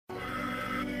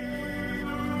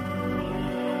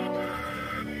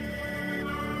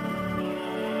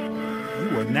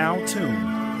are now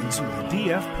tuned into the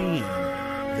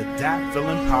DFPN, the Dat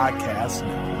Villain Podcast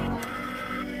Network.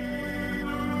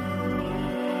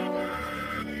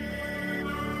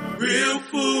 Real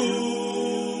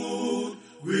food,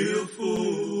 real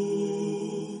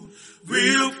food,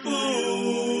 real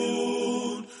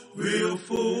food, real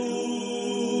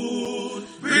food,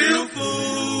 real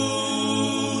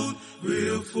food,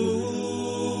 real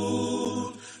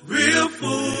food, real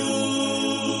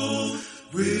food,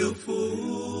 real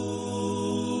food.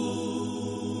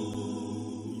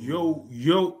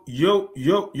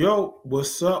 Yo.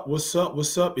 What's up?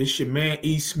 It's your man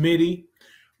E.Smitty.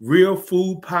 Real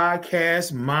Food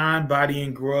Podcast, Mind, Body,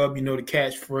 and Grub. You know the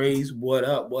catchphrase, what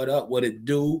up, what it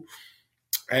do?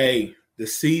 Hey, the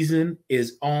season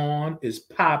is on, is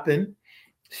popping.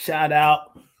 Shout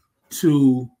out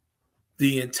to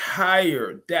the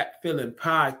entire Dat Feeling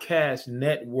Podcast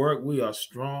Network. We are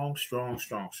strong.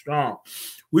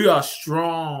 We are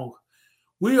strong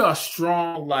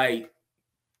like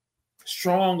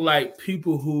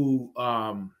people who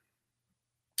are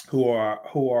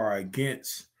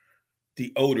against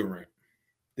deodorant.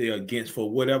 They're against, for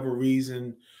whatever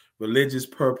reason, religious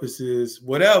purposes,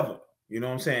 whatever. You know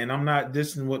what I'm saying? I'm not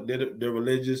dissing what their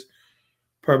religious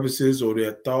purposes or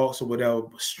their thoughts or whatever.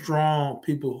 But strong.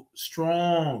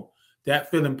 Dat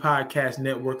Feeling Podcast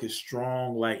Network is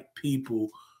strong like people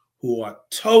who are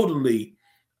totally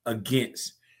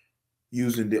against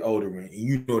using deodorant. And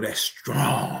you know that's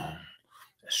strong.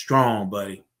 That's strong,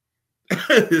 buddy.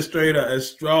 Straight up. That's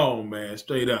strong, man.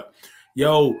 Straight up.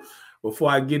 Yo,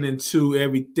 before I get into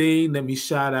everything, let me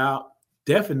shout out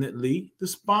definitely the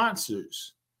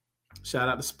sponsors. Shout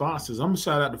out the sponsors. I'm going to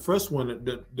shout out the first one,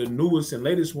 the newest and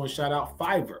latest one. Shout out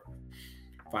Fiverr.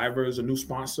 Fiverr is a new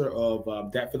sponsor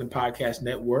of Dat Feeling Podcast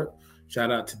Network.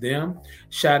 Shout out to them.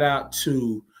 Shout out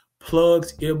to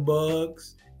Plugs,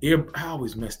 Earbuds. I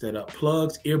always mess that up.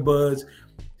 Plugs, Earbuds.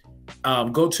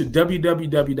 Go to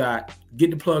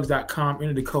www.gettheplugs.com,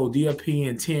 enter the code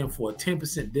DFPN10 for a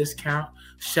 10% discount.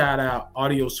 Shout out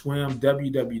Audio Swim,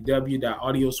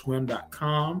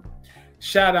 www.audioswim.com.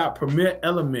 Shout out Premier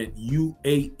Element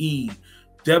UAE,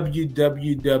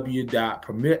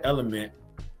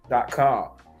 www.premierelement.com.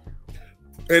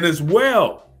 And as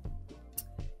well,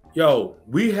 yo,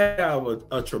 we have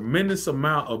a tremendous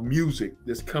amount of music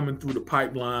that's coming through the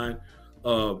pipeline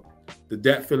of the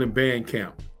Dat Feeling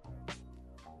Bandcamp.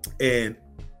 And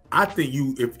I think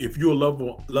if you're a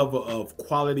lover of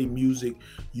quality music,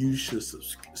 you should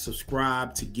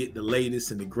subscribe to get the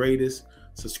latest and the greatest.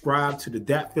 Subscribe to the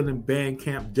Dat Feeling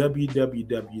Bandcamp,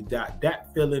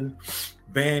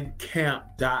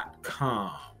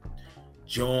 www.datfeelingbandcamp.com.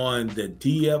 Join the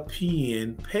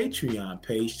DFPN Patreon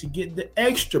page to get the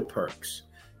extra perks.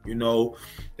 You know,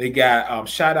 they got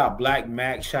shout out Black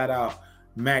Mac, shout out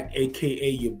Mac, aka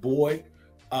your boy.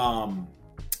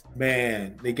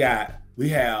 Man, we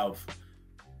have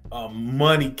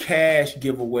money, cash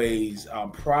giveaways,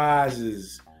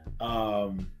 prizes,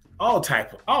 all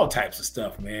types of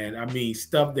stuff, man. I mean,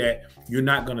 stuff that you're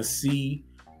not gonna see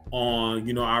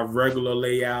on, our regular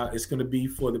layout. It's gonna be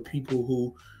for the people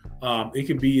who it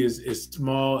can be as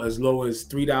small as low as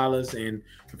 $3, and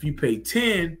if you pay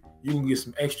 $10, you can get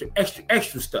some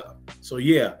extra stuff. So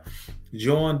yeah.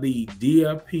 Join the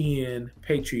DFPN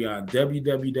Patreon,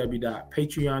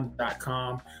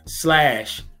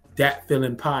 www.patreon.com/Dat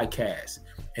Feeling Podcast.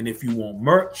 And if you want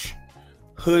merch,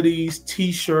 hoodies,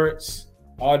 t-shirts,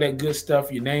 all that good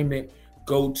stuff, you name it,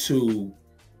 go to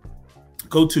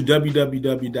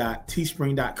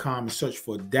www.teespring.com and search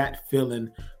for Dat Feeling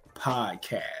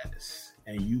Podcast.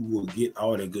 And you will get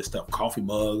all that good stuff, coffee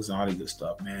mugs and all that good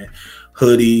stuff, man.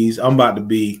 Hoodies. I'm about to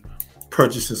be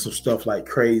purchasing some stuff like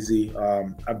crazy.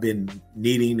 I've been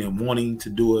needing and wanting to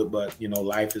do it, but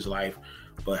life is life.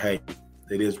 But hey,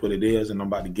 it is what it is, and I'm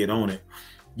about to get on it.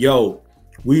 Yo,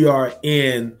 we are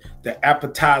in the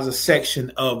Appetizer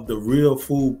Section of the Real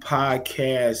Food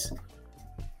Podcast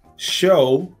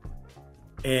show,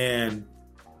 and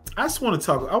I want to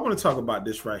talk about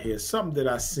this right here. Something that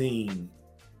I seen.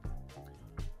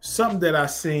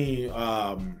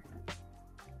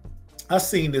 I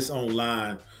seen this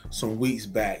online some weeks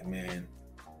back, man.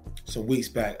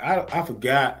 I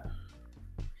forgot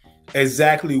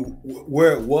exactly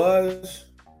where it was,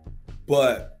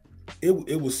 but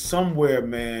it was somewhere,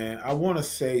 man. I want to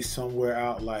say somewhere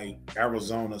out like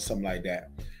Arizona, something like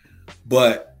that.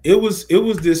 But it was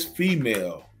this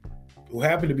female who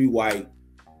happened to be white.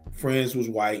 Friends was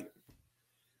white,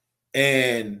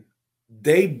 and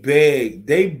they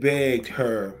begged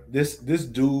her. This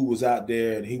dude was out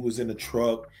there, and he was in a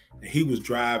truck. He was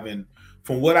driving,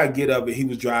 from what I get of it, he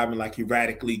was driving like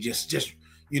erratically, just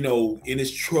in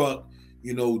his truck,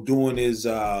 doing his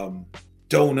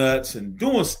donuts and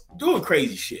doing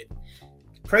crazy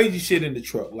shit in the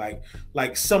truck.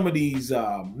 Like some of these,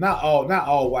 not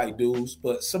all white dudes,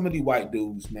 but some of these white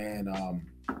dudes, man,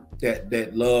 that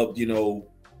love,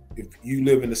 if you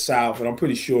live in the South, and I'm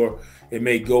pretty sure it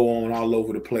may go on all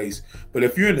over the place, but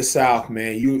if you're in the South,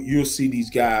 man, you'll see these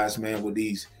guys, man, with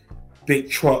these big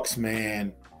trucks,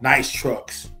 man, nice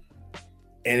trucks,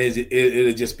 and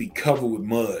it'll just be covered with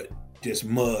mud, just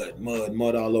mud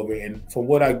all over. And from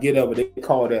what I get of it, they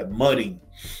call that mudding,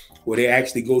 where they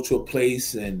actually go to a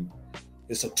place and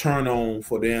it's a turn on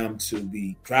for them to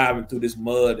be driving through this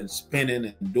mud and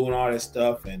spinning and doing all that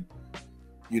stuff. And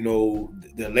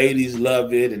the ladies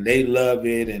love it and they love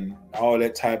it and all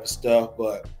that type of stuff.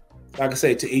 But like I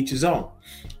say, to each his own.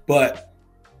 But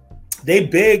they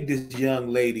begged this young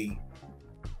lady,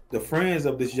 the friends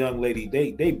of this young lady,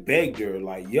 they begged her,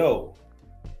 like, yo,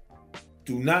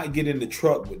 do not get in the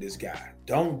truck with this guy.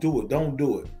 Don't do it.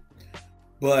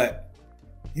 But,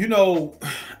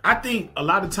 I think a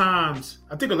lot of times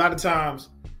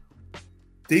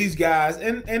these guys,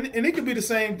 and it could be the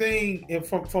same thing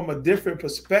from a different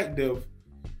perspective,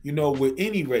 with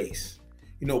any race.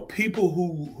 People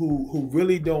who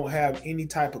really don't have any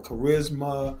type of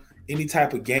charisma, any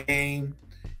type of game,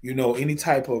 any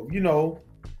type of,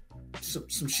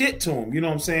 some shit to them, you know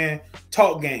what I'm saying?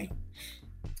 Talk game.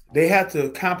 They have to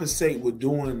compensate with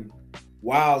doing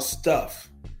wild stuff.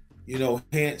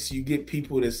 Hence you get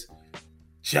people that's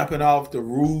jumping off the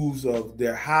roofs of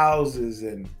their houses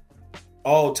and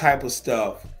all type of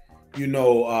stuff. They're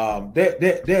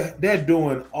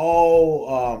doing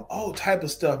all type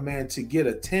of stuff, man, to get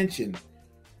attention.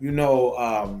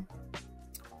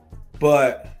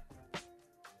 But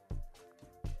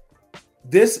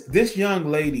this young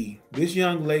lady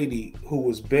who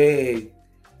was begged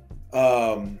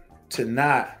to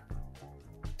not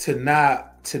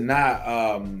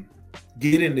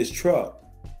get in this truck.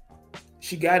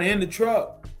 She got in the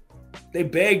truck. They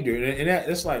begged her, and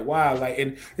that's like, wow. Like,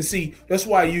 and see, that's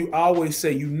why you always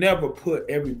say you never put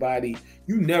everybody.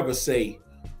 You never say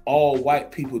all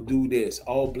white people do this,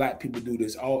 all black people do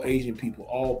this, all Asian people,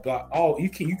 all black. All you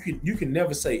can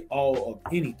never say all of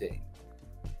anything.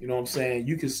 You know what I'm saying?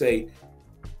 You can say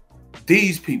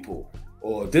these people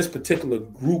or this particular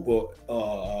group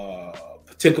or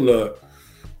particular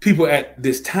people at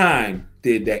this time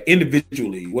did that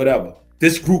individually, whatever.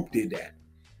 This group did that.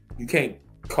 You can't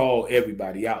call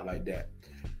everybody out like that.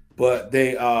 But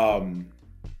they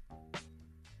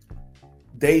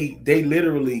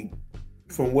literally,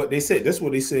 from what they said, that's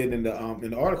what they said in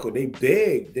the article. They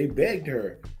begged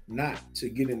her not to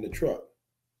get in the truck,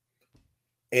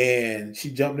 and she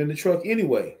jumped in the truck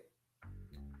anyway.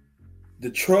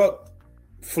 The truck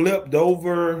flipped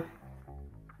over,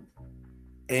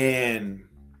 and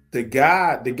the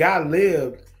guy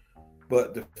lived,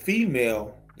 but the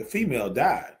female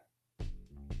died.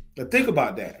 Now think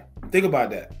about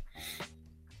that.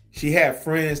 She had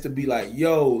friends to be like,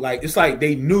 yo, like, it's like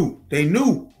they knew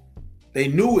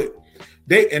it.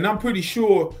 And I'm pretty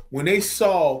sure when they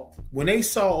saw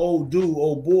old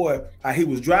boy, how he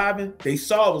was driving, they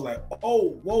saw it was like,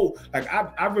 oh, whoa. Like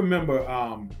I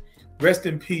remember, rest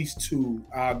in peace to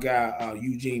our guy,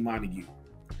 Eugene Montague.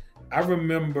 I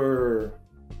remember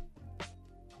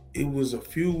it was a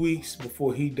few weeks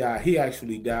before he died. He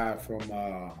actually died from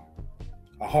a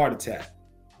heart attack.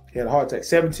 He had a heart attack,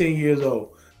 17 years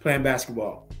old, playing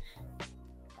basketball.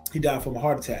 He died from a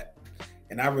heart attack.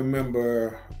 And I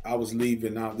remember I was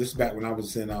leaving, this is back when I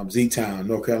was in Z-Town,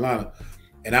 North Carolina.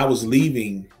 And I was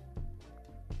leaving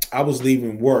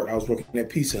work. I was working at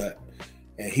Pizza Hut,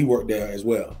 and he worked there as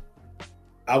well.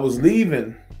 I was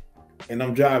leaving, and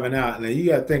I'm driving out. And you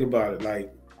got to think about it.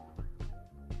 Like,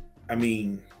 I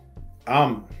mean,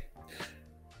 I'm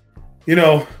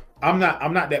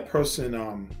not that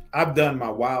person. I've done my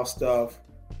wild stuff,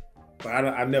 but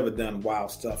I've never done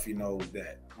wild stuff,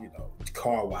 that,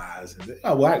 car wise.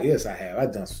 Yes, I have.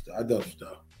 I've done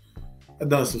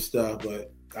some stuff,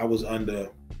 but I was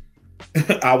under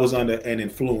an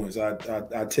influence.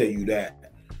 I tell you that.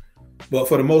 But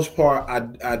for the most part,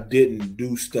 I didn't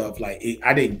do stuff like it.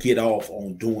 I didn't get off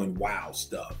on doing wild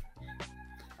stuff.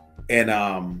 And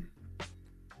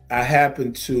I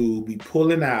happened to be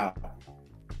pulling out,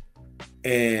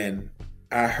 and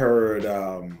I heard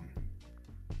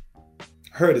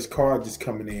his car just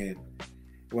coming in.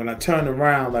 When I turned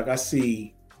around, like, I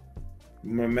see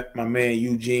my man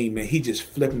Eugene, man, he just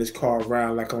flipping his car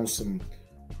around like on some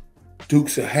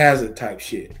Dukes of Hazzard type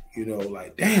shit,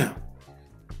 like, damn.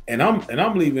 And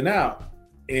I'm leaving out,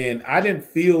 And I didn't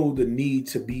feel the need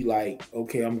to be like,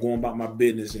 okay, I'm going about my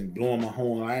business and blowing my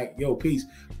horn. Like, yo, peace.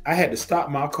 I had to stop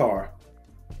my car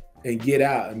and get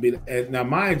out and be. And now,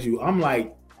 mind you, I'm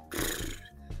like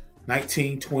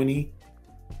 19, 20.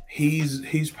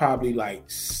 He's probably like,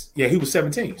 yeah, he was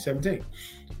 17.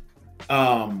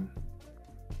 I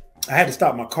had to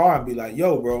stop my car and be like,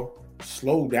 yo, bro,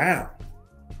 slow down.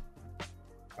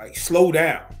 Like, slow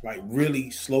down. Like, really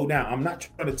slow down. I'm not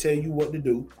trying to tell you what to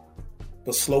do,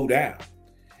 but slow down.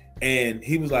 And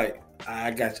he was like,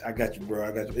 I got you, bro.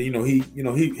 I got you.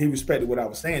 He respected what I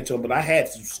was saying to him, but I had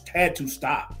to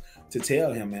stop to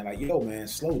tell him, man, like, yo, man,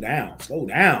 slow down.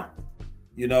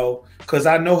 Because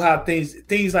I know how things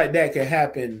like that can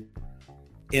happen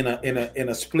in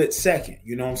a split second.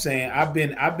 You know what I'm saying? I've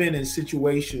been in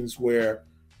situations where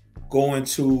going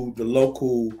to the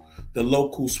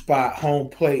local spot, home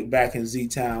plate back in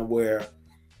Z-Town, where,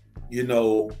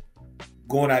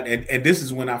 going out, and this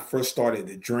is when I first started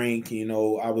to drink.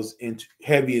 I was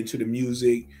heavy into the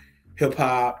music, hip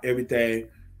hop, everything.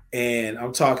 And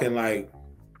I'm talking like,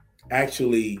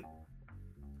 actually,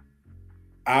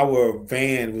 our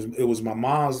van was my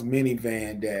mom's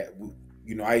minivan that,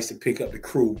 I used to pick up the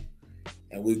crew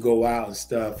and we go out and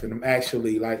stuff. And I'm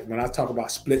actually, like, when I talk about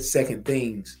split second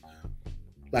things,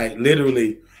 like,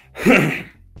 literally,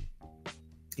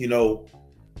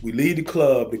 we leave the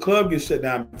club gets shut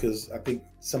down because I think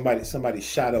somebody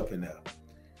shot up in there.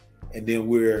 And then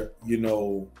we're in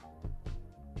the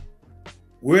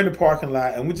parking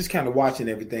lot and we're just kind of watching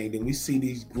everything. Then we see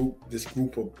this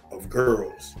group of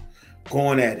girls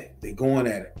going at it. They're going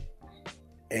at it.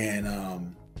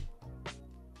 And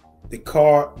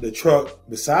the truck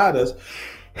beside us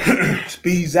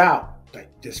speeds out, like,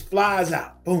 just flies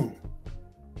out, boom.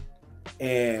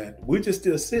 And we're just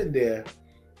still sitting there.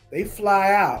 They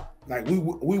fly out. Like, we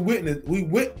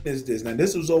witnessed this. Now,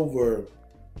 this was over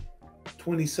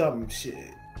 20-something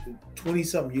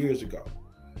years ago.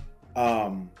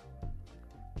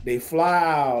 They fly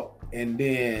out and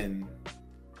then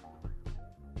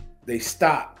they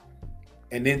stop.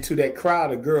 And then to that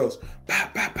crowd of girls, bah,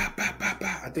 bah, bah, bah, bah,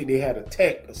 bah. I think they had a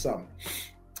tech or something.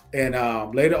 And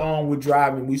later on, we're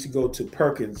driving. We used to go to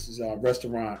Perkins'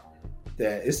 restaurant.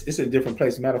 That it's a different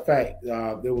place. Matter of fact,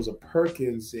 there was a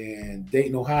Perkins in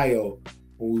Dayton, Ohio,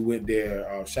 when we went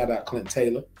there. Shout out Clint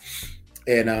Taylor.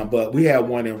 And but we had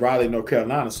one in Raleigh, North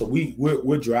Carolina. So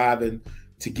we're driving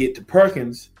to get to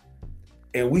Perkins,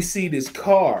 and we see this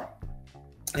car.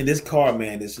 And this car,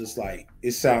 man, is just like,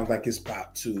 it sounds like it's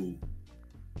about to.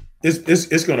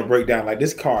 It's gonna break down. Like,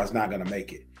 this car is not gonna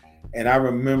make it. And I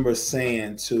remember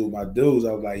saying to my dudes,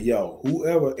 I was like, yo,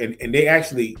 whoever, and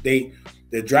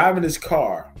they're driving this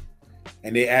car,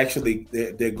 and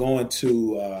they're going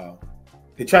to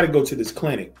they try to go to this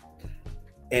clinic.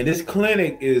 And this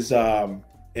clinic is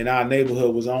in our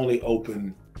neighborhood was only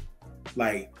open,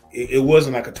 like, it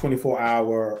wasn't like a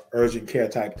 24-hour urgent care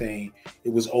type thing.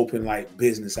 It was open like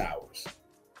business hours.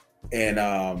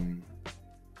 And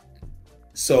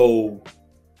so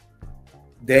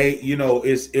they,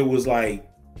 it was like,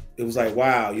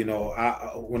 wow,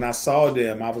 when I saw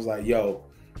them, I was like, yo,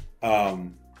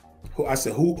 I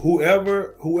said,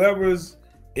 whoever's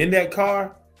in that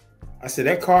car, I said,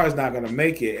 that car is not going to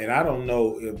make it. And I don't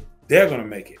know if they're going to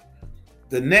make it.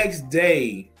 The next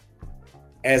day,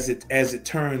 as it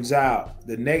turns out,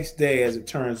 it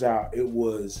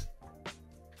was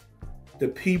the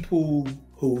people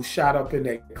who shot up in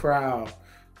that crowd.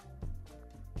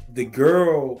 The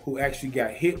girl who actually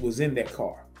got hit was in that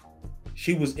car.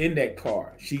 She was in that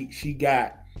car. She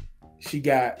got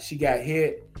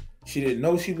hit. She didn't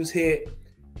know she was hit,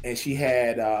 and she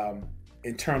had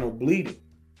internal bleeding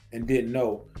and didn't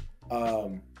know.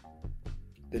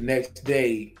 The next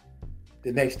day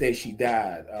she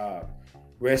died.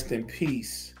 Rest in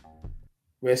peace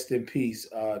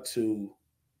to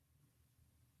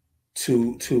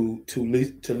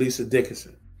Lisa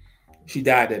Dickinson. She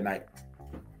died that night.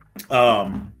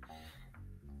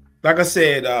 Like I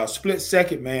said, split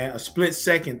second, man. A split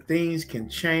second, things can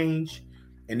change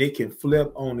and it can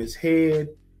flip on its head.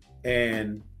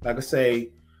 And like I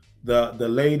say, the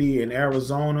lady in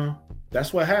Arizona,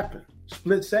 that's what happened.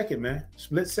 Split second, man.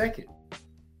 Split second.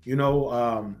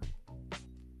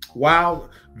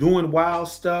 Doing wild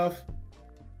stuff.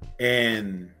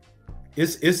 And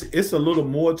it's a little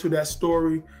more to that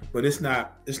story, but it's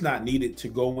not needed to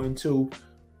go into.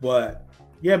 But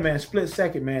yeah, man, split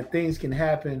second, man. Things can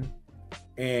happen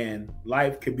and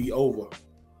life could be over.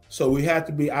 So we have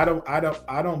to be, I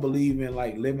don't believe in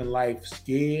like living life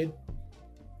scared,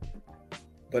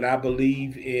 but I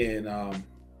believe in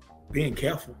being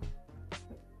careful.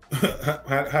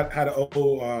 how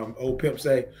the old pimp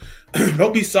say,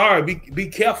 don't be sorry, be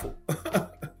careful.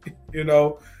 You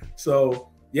know, so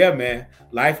yeah, man,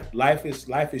 life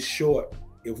is short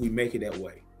if we make it that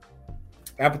way.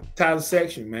 Appetizer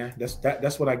section, man.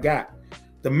 That's what I got.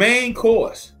 The main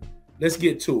course. Let's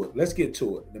get to it.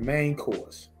 The main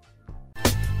course.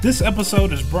 This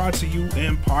episode is brought to you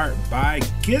in part by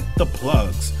Get the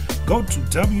Plugs. Go to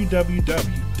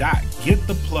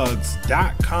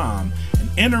www.gettheplugs.com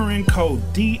and enter in code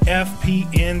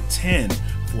DFPN10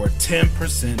 for a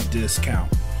 10%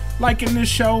 discount. Like in this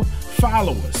show,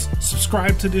 follow us,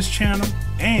 subscribe to this channel,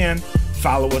 and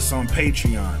follow us on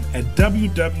Patreon at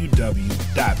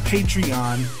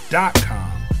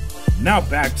www.patreon.com. Now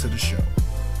back to the show.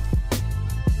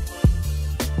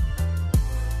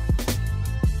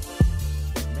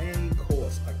 Main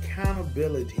course,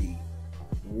 Accountability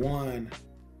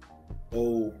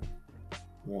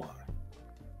 101.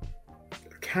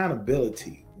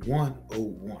 Accountability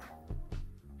 101.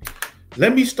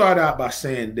 Let me start out by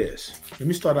saying this.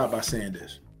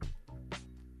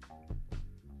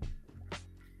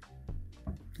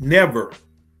 Never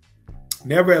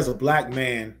as a black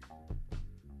man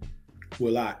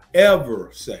will I ever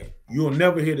say, you'll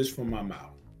never hear this from my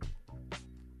mouth,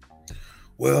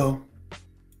 well,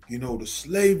 you know, the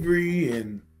slavery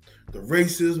and the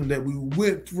racism that we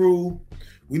went through,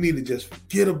 we need to just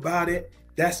forget about it.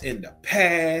 That's in the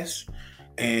past.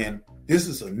 And this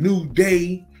is a new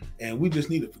day. And we just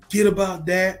need to forget about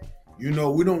that. You know,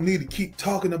 we don't need to keep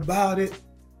talking about it.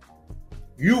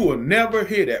 You will never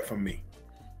hear that from me.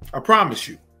 I promise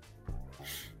you.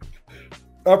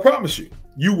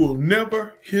 You will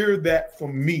never hear that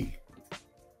from me.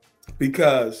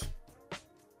 Because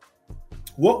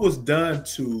what was done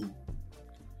to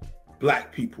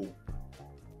black people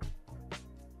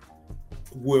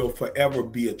will forever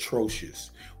be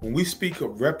atrocious. When we speak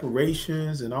of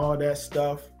reparations and all that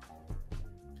stuff,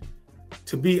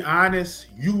 to be honest,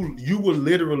 you will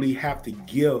literally have to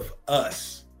give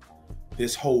us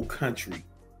this whole country.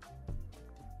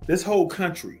 This whole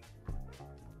country.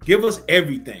 Give us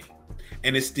everything.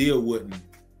 And it still wouldn't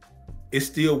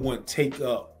take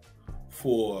up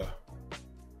for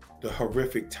the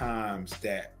horrific times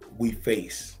that we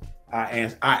face, our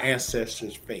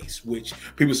ancestors face, which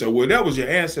people say, well, that was your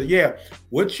ancestor. Yeah,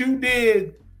 what you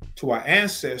did to our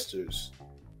ancestors,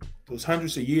 those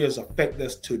hundreds of years, affect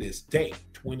us to this day,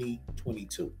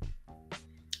 2022.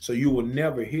 So you will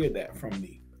never hear that from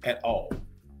me at all.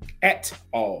 At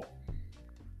all.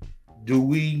 Do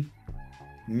we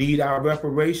need our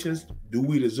reparations? Do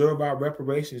we deserve our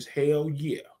reparations? Hell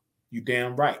yeah. You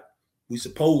damn right. We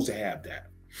supposed to have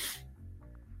that.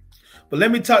 But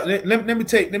let me tell you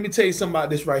something about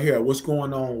this right here. What's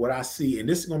going on, what I see. And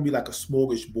this is going to be like a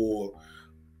smorgasbord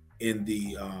in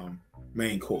the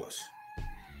main course.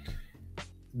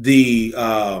 The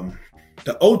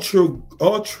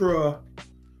ultra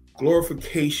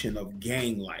glorification of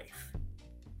gang life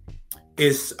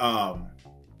is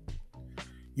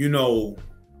you know,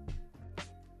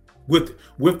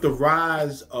 with the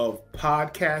rise of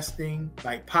podcasting,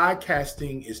 like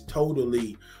podcasting is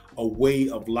totally a way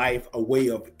of life, a way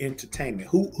of entertainment.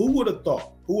 Who would have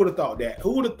thought? Who would have thought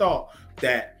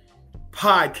that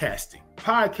podcasting,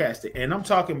 and I'm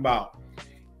talking about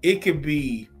it could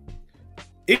be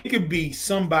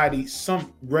somebody,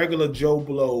 some regular Joe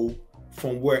Blow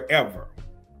from wherever,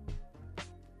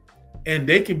 and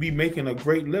they can be making a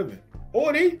great living,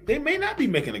 or they may not be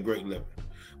making a great living,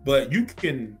 but you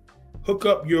can hook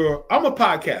up I'm a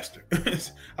podcaster.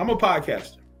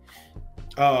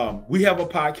 We have a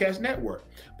podcast network,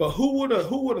 but who would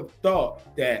have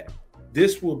thought that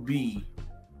this would be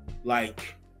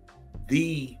like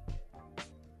the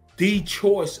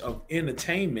choice of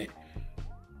entertainment,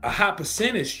 a high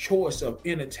percentage choice of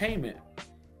entertainment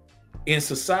in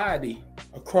society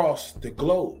across the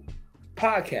globe,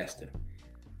 podcasting.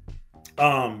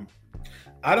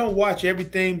 I don't watch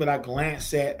everything, but I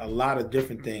glance at a lot of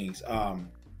different things.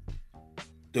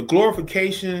 The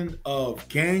glorification of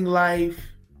gang life,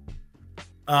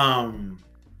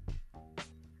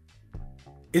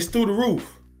 it's through the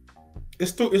roof.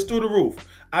 It's through the roof.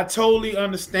 I totally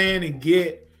understand and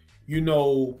get, you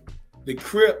know, the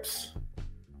Crips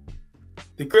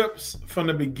from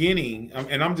the beginning,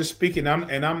 and I'm just speaking,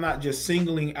 I'm not just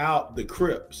singling out the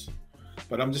Crips,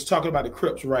 but I'm just talking about the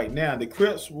Crips right now. The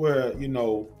Crips were, you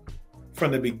know,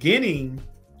 from the beginning,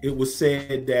 it was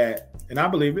said that, and I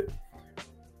believe it,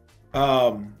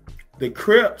 the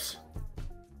Crips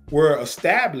were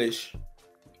established,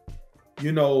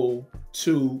 you know,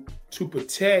 to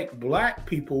protect black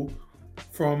people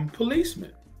from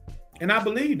policemen. And I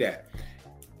believe that.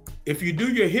 if you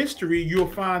do your history, you'll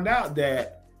find out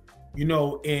that, you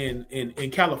know,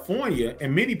 in California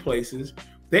and many places,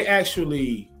 they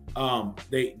actually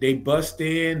they bust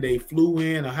in, they flew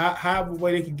in, or however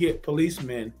way they could get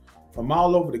policemen from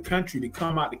all over the country to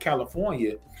come out to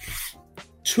California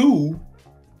to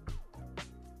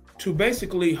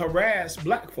basically harass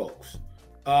black folks.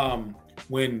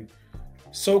 When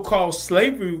so-called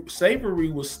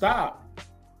slavery was stopped,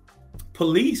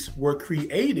 police were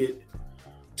created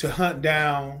to hunt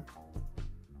down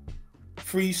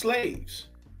free slaves.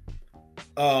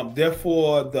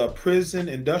 Therefore, the prison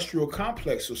industrial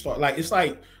complex will start. Like, it's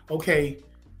like, okay,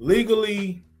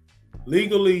 legally,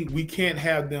 we can't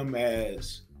have them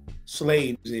as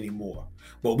slaves anymore,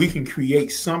 but we can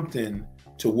create something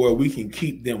to where we can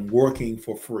keep them working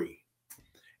for free.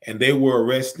 And they were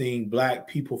arresting black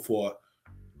people for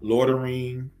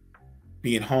loitering,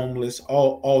 being homeless,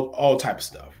 all type of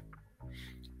stuff.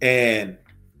 And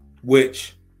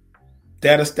which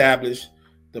that established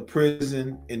the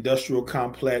prison industrial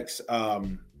complex,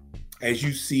 as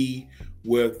you see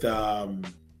with,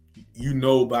 you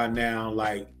know, by now,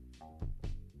 like,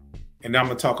 and I'm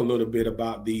gonna talk a little bit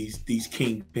about these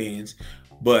kingpins,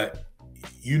 but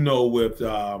you know, with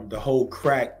the whole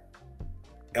crack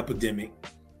epidemic,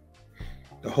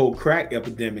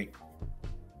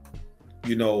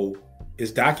 you know,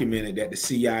 it's documented that the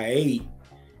CIA,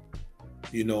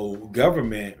 you know, the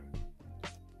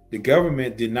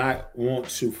government did not want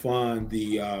to fund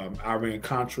the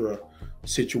Iran-Contra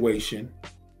situation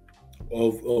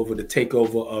over the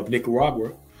takeover of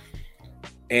Nicaragua.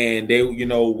 And they, you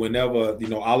know, whenever, you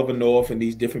know, Oliver North and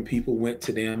these different people went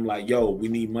to them like, yo, we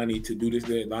need money to do this.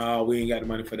 No, we ain't got the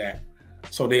money for that.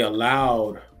 So they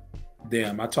allowed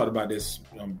them, I talked about this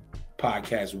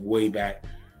podcast way back,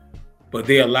 but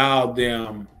they allowed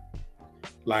them,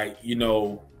 like, you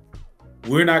know,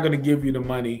 we're not going to give you the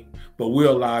money, but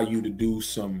we'll allow you to do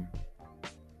some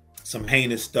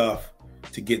heinous stuff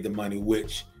to get the money,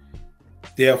 which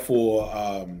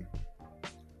therefore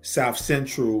South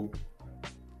Central,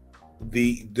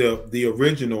 the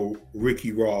original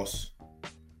Ricky Ross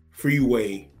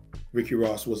freeway, Ricky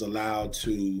Ross was allowed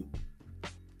to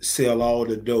sell all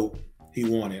the dope he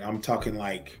wanted. I'm talking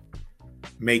like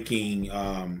making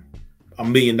 $1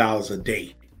 million a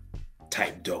day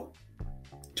type dope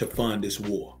to fund this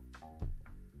war.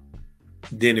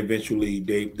 Then eventually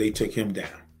they took him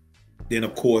down. Then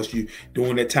of course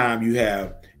during that time you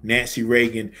have Nancy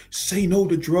Reagan say no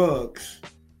to drugs,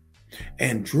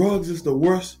 and drugs is the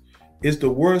worst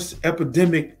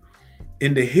epidemic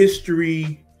in the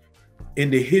history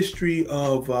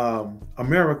of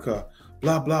America.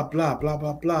 Blah blah blah blah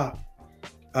blah blah.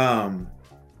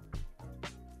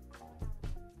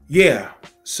 Yeah.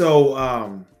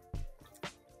 So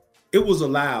it was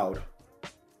allowed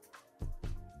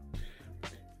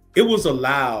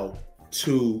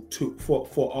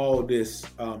for all this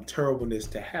terribleness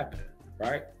to happen,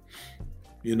 right?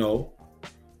 You know.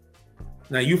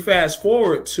 Now you fast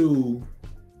forward to,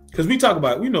 because we talk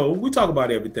about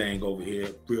everything over here,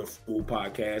 Real+Food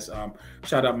podcast.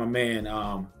 Shout out my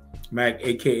man Mac,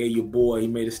 aka your boy. He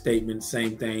made a statement.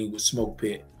 Same thing with Smoke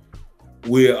Pit.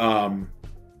 We're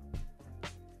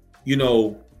you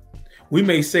know, we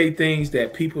may say things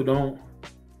that people don't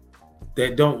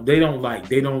like.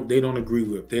 They don't agree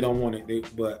with. They don't want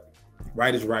it. But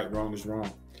right is right, wrong is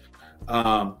wrong.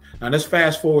 Now let's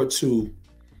fast forward to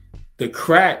the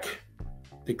crack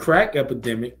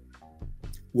epidemic,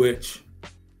 which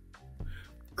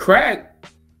crack,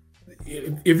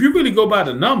 if you really go by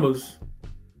the numbers,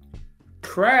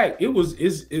 crack, it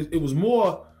was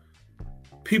more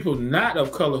people not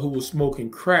of color who were smoking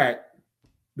crack,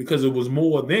 because it was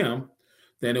more them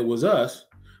than it was us.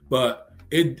 But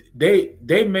they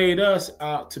made us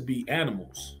out to be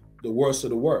animals, the worst of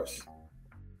the worst,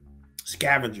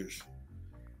 scavengers.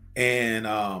 And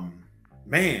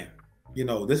man, you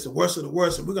know, this is the worst of the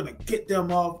worst, and we're gonna get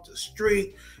them off the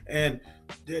street, and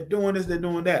they're doing this, they're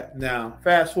doing that. Now,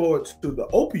 fast forward to the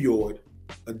opioid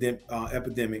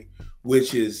epidemic,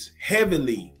 which is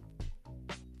heavily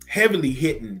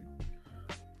hitting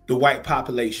the white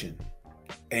population.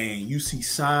 And you see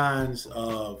signs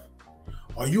of,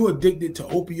 are you addicted to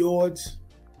opioids?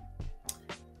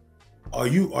 Are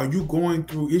you going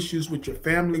through issues with your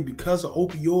family because of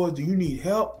opioids? Do you need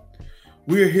help?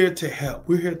 We're here to help.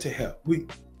 We're here to help. We,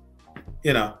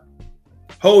 you know,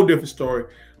 whole different story,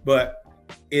 but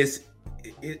it's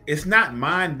not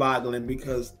mind-boggling,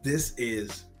 because this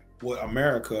is what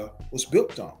America was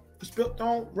built on. It's built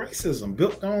on racism,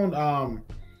 built on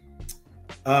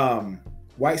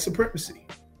white supremacy.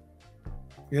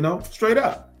 You know, straight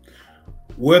up.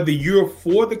 whether you're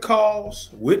for the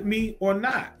cause with me or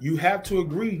not, you have to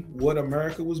agree what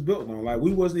America was built on. Like,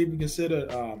 we wasn't even considered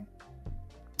a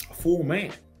full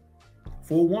man,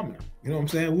 full woman. You know what I'm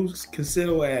saying? We was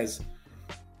considered as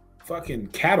fucking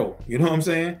cattle. You know what I'm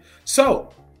saying?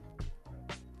 So,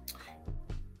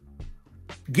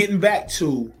 getting back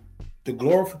to the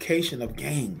glorification of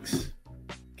gangs.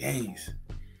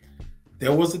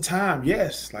 There was a time,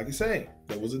 yes, like I say,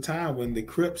 there was a time when the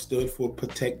Crips stood for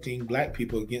protecting black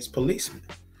people against policemen.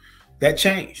 That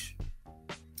changed.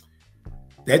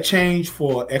 That changed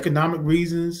for economic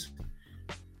reasons.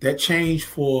 That changed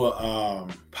for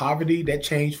poverty. That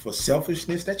changed for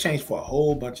selfishness. That changed for a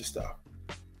whole bunch of stuff.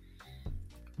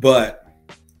 But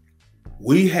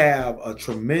we have a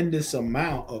tremendous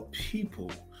amount of people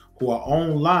who are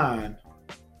online,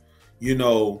 you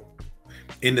know,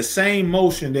 in the same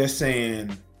motion. They're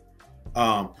saying,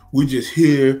 we're just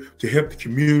here to help the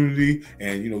community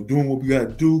and, you know, doing what we got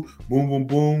to do, boom, boom,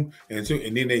 boom. And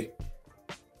then they,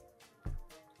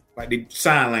 like, the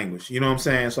sign language, you know what I'm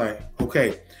saying? It's like,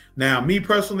 okay. Now, me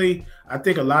personally, I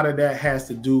think a lot of that has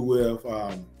to do with,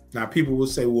 now people will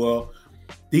say, well,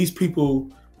 these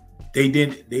people, they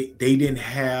didn't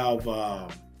have a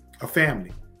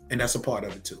family. And that's a part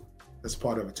of it too. That's a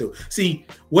part of it too. See,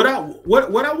 what I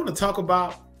want to talk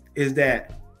about is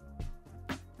that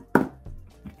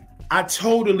I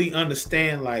totally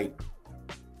understand, like,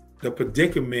 the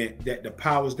predicament that the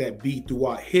powers that be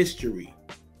throughout history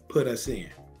put us in.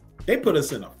 They put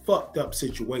us in a fucked up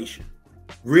situation.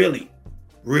 Really.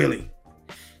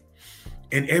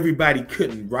 And everybody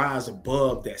couldn't rise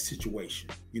above that situation.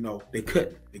 You know, they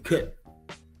couldn't.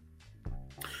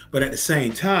 But at the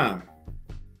same time,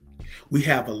 we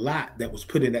have a lot that was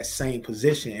put in that same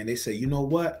position, and they say, you know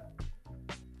what?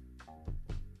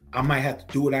 I might have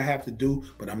to do what I have to do,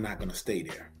 but I'm not going to stay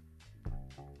there.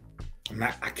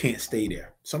 I can't stay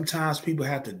there. Sometimes people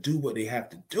have to do what they have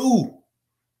to do.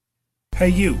 Hey,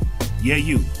 you. Yeah,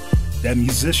 you. That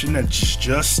musician that's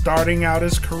just starting out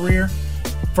his career.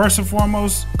 First and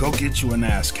foremost, go get you an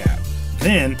ASCAP.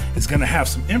 Then it's going to have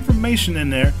some information in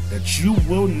there that you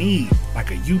will need,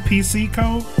 like a UPC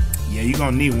code. Yeah, you're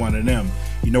going to need one of them.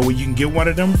 You know where you can get one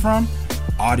of them from?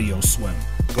 AudioSwim.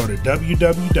 Go to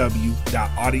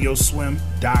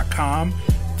www.audioswim.com.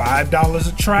 $5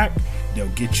 a track. They'll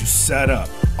get you set up.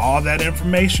 All that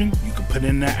information you can put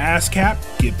in the ASCAP,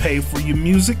 get paid for your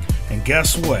music, and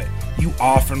guess what? You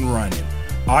off and running.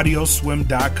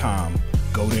 Audioswim.com.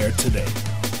 Go there today.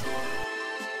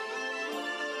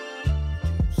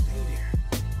 Stay there.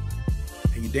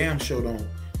 And you damn sure don't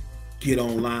get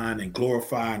online and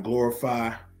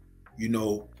glorify, you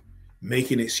know,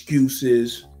 making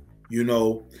excuses. You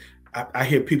know, I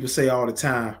hear people say all the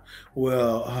time,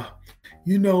 well,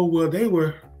 you know, well, they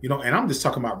were, you know, and I'm just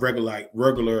talking about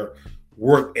regular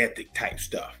work ethic type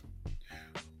stuff.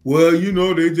 Well, you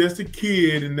know, they just a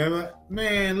kid and never,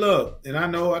 man, look, and I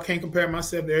know I can't compare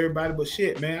myself to everybody, but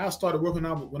shit, man, I started working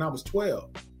when I was 12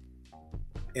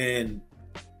 and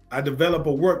I developed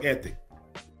a work ethic.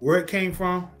 Where it came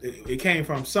from, it came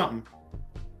from something.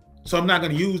 So I'm not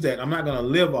going to use that. I'm not going to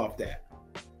live off that.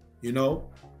 You know,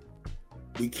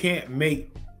 we can't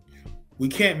make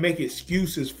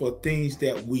excuses for things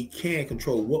that we can't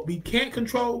control. What we can't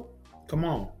control, come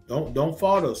on, don't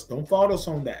fault us. Don't fault us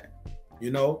on that. You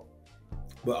know,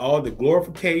 but all the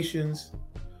glorifications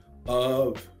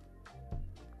of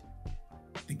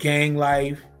the gang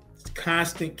life,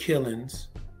 constant killings,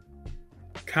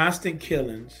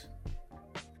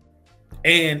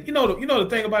 and you know the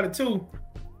thing about it too,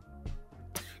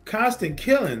 constant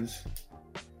killings,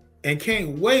 and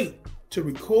can't wait to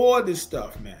record this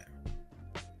stuff, man.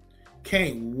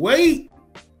 Can't wait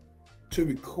to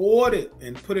record it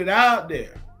and put it out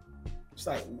there. It's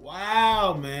like,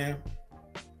 wow, man.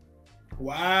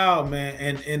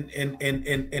 And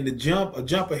to jump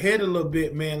ahead a little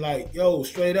bit, man, like, yo,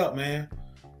 straight up, man.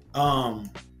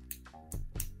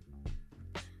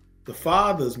 The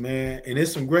fathers, man, and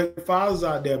there's some great fathers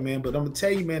out there, man, but I'm gonna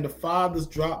tell you, man, the fathers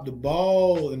dropped the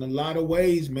ball in a lot of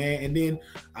ways, man. And then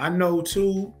I know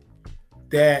too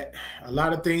that a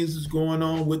lot of things is going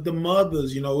on with the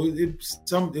mothers. You know, there's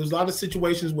a lot of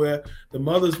situations where the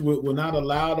mothers will not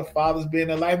allow the fathers be in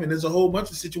their life, and there's a whole bunch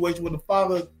of situations where the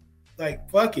father, like,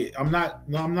 fuck it, I'm not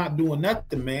doing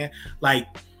nothing, man. Like,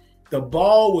 the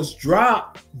ball was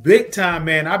dropped big time,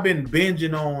 man. I've been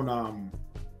binging on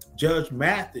Judge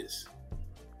Mathis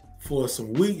for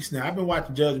some weeks now. I've been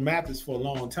watching Judge Mathis for a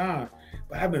long time,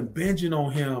 but I've been binging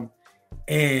on him,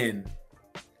 and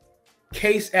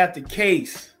case after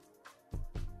case,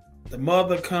 the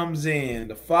mother comes in,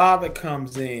 the father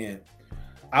comes in,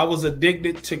 I was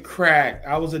addicted to crack.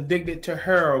 I was addicted to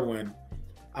heroin.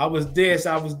 I was this,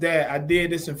 I was that. I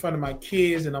did this in front of my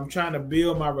kids, and I'm trying to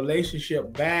build my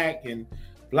relationship back, and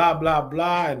blah, blah,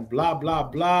 blah, and blah, blah,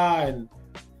 blah.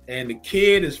 And the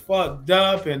kid is fucked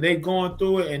up, and they going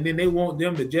through it, and then they want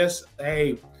them to just,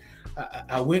 hey,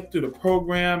 I went through the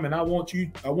program, and I want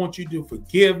you to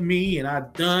forgive me, and I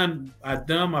done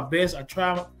my best. I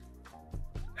tried.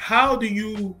 How do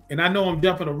you, and I know I'm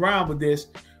jumping around with this,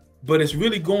 but it's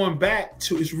really going back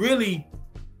to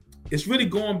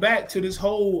going back to this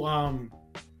whole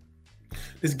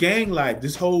this gang life,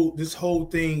 this whole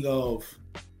thing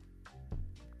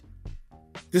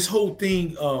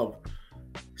of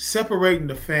separating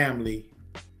the family.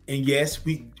 And yes,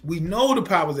 we know the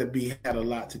powers that be had a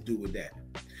lot to do with that,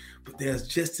 but there's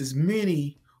just as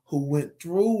many who went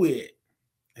through it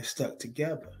and stuck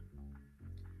together.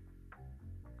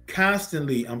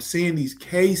 Constantly, I'm seeing these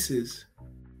cases,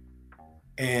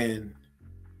 and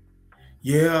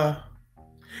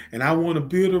and I want to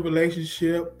build a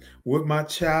relationship with my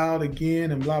child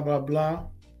again, and blah, blah, blah.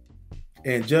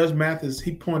 And Judge Mathis,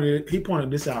 he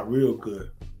pointed this out real good.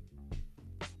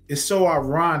 It's so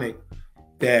ironic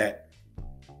that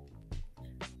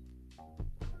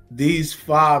these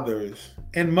fathers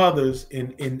and mothers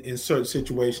in certain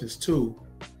situations too,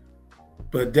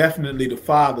 but definitely the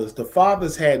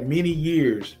fathers had many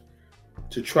years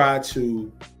to try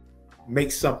to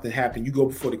make something happen. You go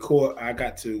before the court, I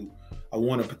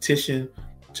want a petition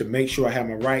to make sure I have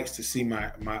my rights to see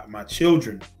my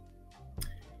children.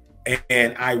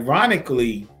 And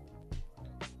ironically,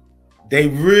 they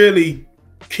really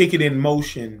kick it in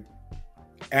motion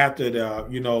after the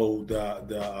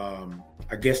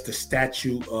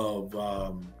statute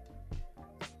of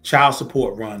child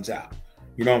support runs out.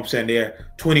 You know what I'm saying? They're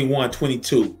 21,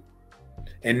 22.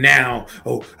 And now,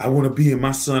 I want to be in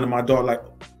my son and my daughter.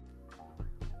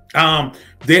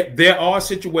 There are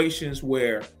situations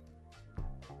where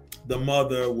the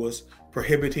mother was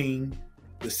prohibiting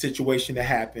the situation to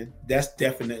happen. That's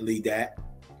definitely that.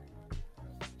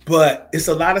 But it's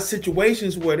a lot of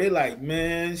situations where they're like,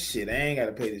 man, shit, I ain't got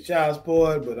to pay the child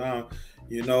support, but and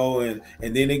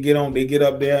then they get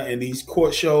up there in these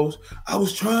court shows. I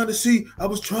was trying to see my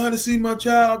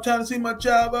child. I'm trying to see my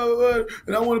child, blah, blah, blah,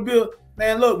 and I want to build.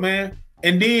 Man, look, man.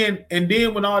 And then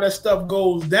when all that stuff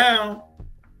goes down,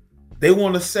 they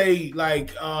want to say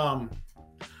like,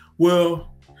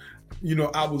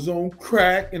 I was on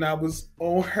crack and I was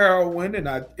on heroin and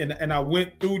I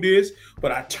went through this,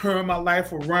 but I turned my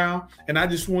life around, and I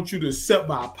just want you to accept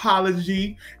my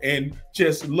apology and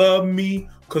just love me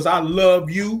because I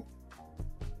love you.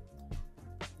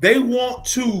 They want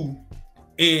to,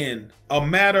 in a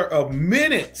matter of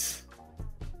minutes,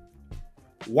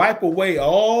 wipe away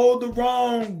all the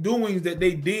wrongdoings that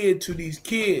they did to these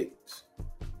kids.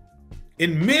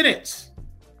 In minutes.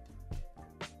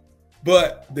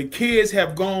 But the kids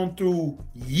have gone through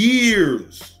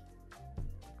years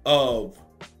of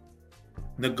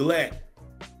neglect,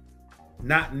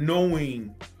 not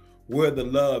knowing where the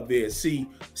love is. See,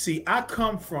 I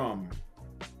come from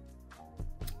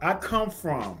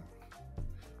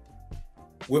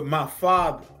with my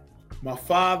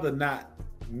father not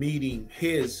meeting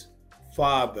his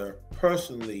father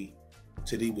personally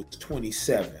till he was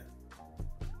 27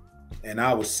 and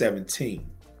I was 17.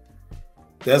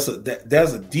 There's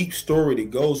a deep story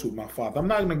that goes with my father. I'm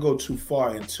not going to go too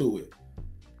far into it,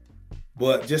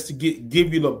 but just to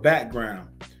give you the background.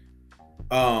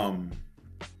 And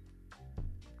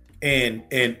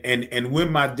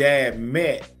when my dad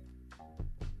met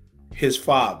his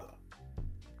father,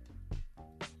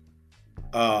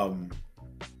 my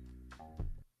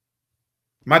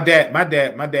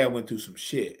dad went through some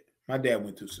shit. My dad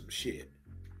went through some shit,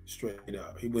 straight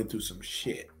up. He went through some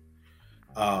shit.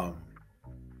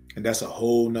 And that's a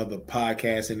whole nother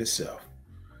podcast in itself.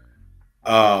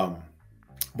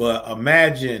 But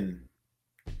imagine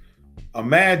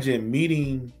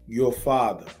meeting your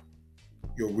father,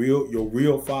 your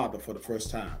real father for the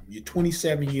first time. You're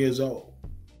 27 years old.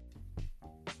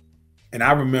 And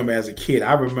I remember as a kid,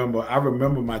 I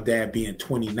remember my dad being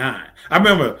 29. I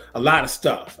remember a lot of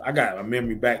stuff. I got a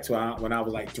memory back to when I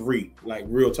was like 3, like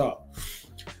real talk.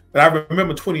 But I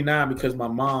remember 29 because my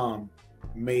mom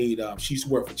she used to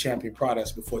work for Champion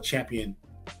Products before Champion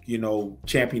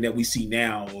that we see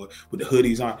now, or with the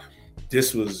hoodies on.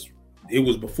 It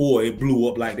was before it blew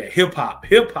up like that. Hip hop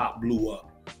blew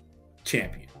up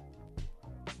Champion.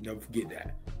 Never forget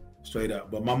that. Straight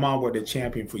up. But my mom worked at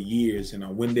Champion for years in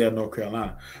Wendell, North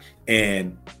Carolina.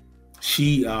 And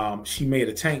she made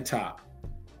a tank top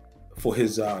for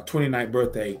his 29th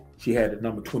birthday, she had the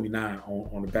number 29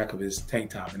 on the back of his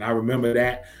tank top. And I remember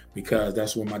that because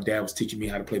that's when my dad was teaching me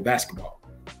how to play basketball.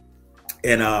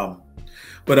 And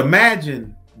but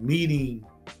imagine meeting,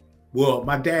 well,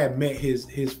 my dad met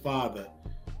his father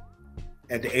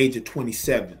at the age of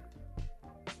 27.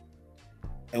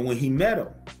 And when he met him,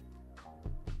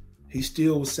 he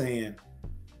still was saying,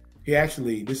 he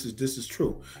actually, this is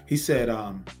true. He said,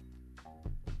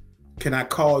 can I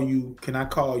call you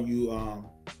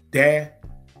Dad?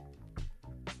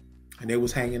 And they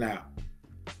was hanging out.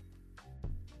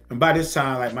 And by this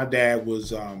time, like, my dad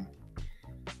was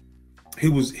he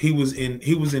was in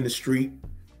the street.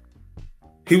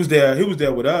 He was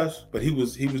there with us, but he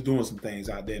was doing some things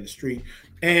out there in the street.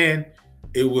 And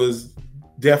it was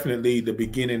definitely the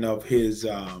beginning of his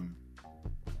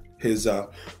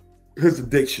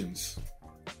addictions.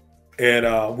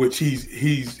 And which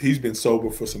he's been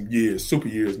sober for some years, super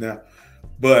years now.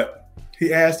 But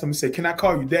he asked him, he said, "Can I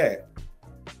call you Dad?"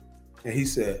 And he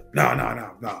said, No,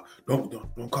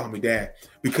 don't call me Dad.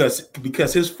 Because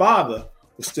his father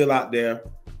was still out there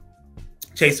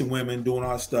chasing women, doing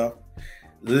all that stuff,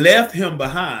 left him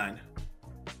behind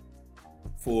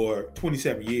for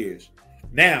 27 years.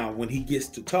 Now, when he gets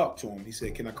to talk to him, he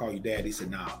said, "Can I call you Dad?" He said,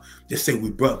 "No, just say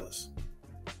we brothers."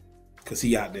 Because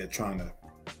he out there trying to,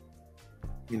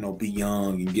 be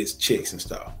young and gets chicks and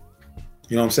stuff.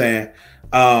 You know what I'm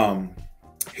saying?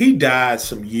 He died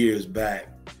some years back.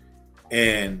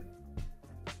 And,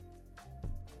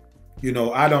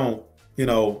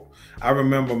 I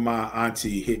remember my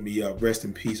auntie hit me up, rest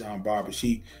in peace, Aunt Barbara.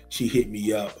 She hit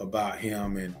me up about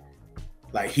him, and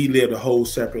like, he lived a whole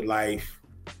separate life.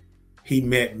 He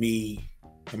met me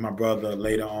and my brother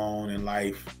later on in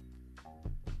life.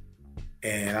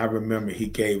 And I remember he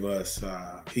gave us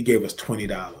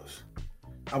 $20.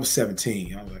 I was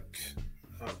 17. I was like,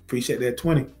 I appreciate that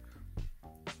 20.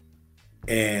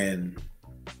 And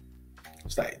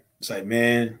it's like,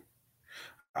 man,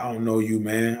 I don't know you,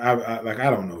 man. I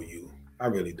don't know you. I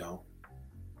really don't.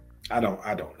 I don't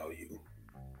know you.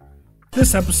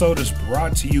 This episode is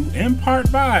brought to you in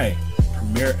part by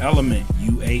Premier Element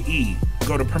UAE.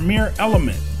 Go to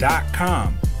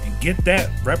premierelement.com and get that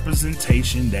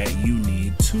representation that you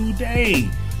need today.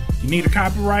 You need a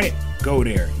copyright? Go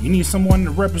there. You need someone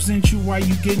to represent you while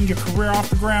you're getting your career off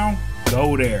the ground?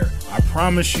 Go there. I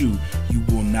promise you, you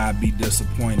will not be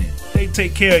disappointed. They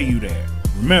take care of you there.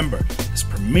 Remember, it's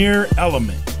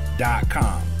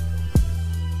premierelement.com.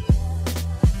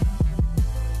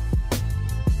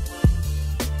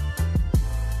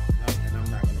 And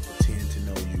I'm not going to pretend to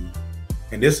know you.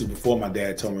 And this is before my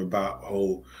dad told me about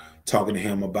talking to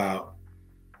him about,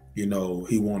 he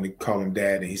wanted to call him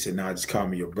Dad, and he said, "Nah, just call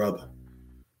me your brother."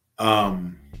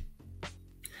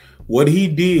 What he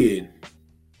did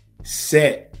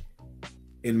set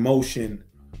in motion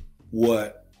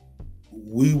what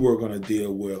we were going to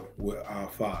deal with our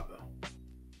father.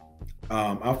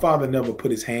 Our father never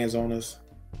put his hands on us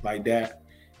like that,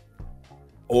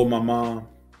 or my mom,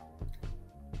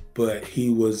 but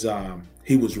he was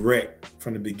wrecked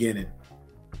from the beginning.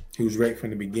 He was wrecked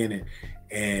from the beginning,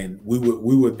 and we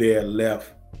were there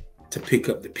left to pick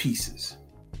up the pieces.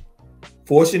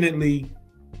 Fortunately,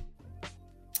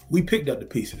 we picked up the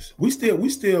pieces. We still, we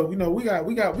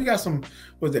got some,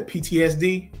 what's that,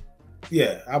 PTSD?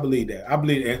 Yeah, I believe that.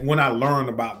 And when I learned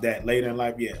about that later in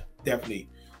life, yeah, definitely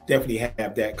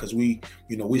have that, because we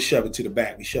shove it to the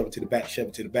back, and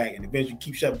eventually you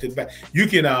keep shoving to the back. You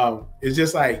can, it's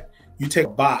just like you take a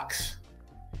box,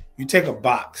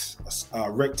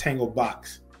 a rectangle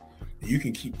box, and you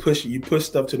can keep pushing. You push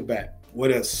stuff to the back,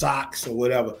 whether it's socks or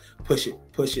whatever. Push it.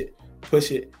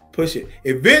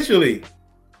 Eventually,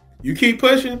 you keep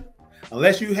pushing,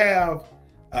 unless you have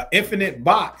an infinite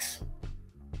box,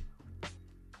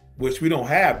 which we don't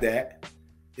have that.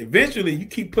 Eventually, you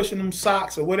keep pushing them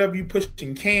socks or whatever, you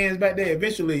pushing cans back there.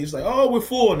 Eventually, it's like, oh, we're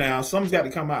full now. Something's got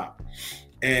to come out.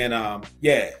 And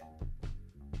yeah,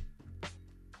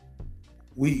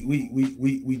 we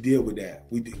deal with that.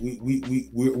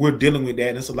 We're dealing with that.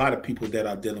 And there's a lot of people that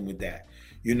are dealing with that.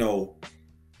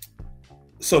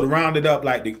 So to round it up,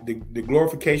 like the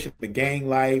glorification, the gang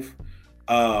life,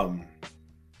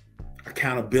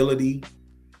 accountability,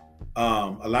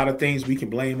 a lot of things we can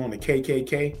blame on the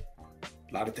KKK.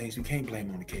 A lot of things we can't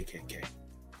blame on the KKK.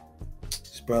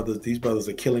 These brothers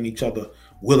are killing each other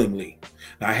willingly.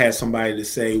 Now, I had somebody to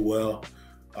say, well,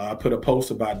 I put a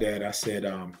post about that. I said,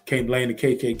 can't blame the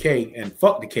KKK and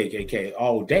fuck the KKK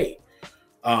all day.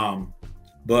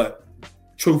 But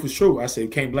truth is true. I said,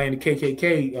 can't blame the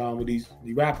KKK with these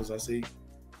rappers. I say,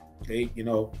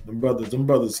 them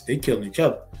brothers, they killing each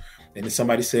other. And then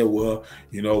somebody said, well,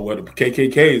 you know what, the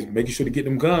KKK is making sure to get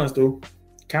them guns through.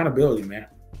 Accountability, man.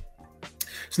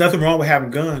 There's nothing wrong with having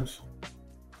guns.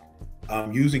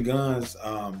 Using guns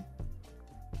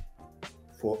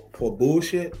for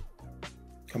bullshit.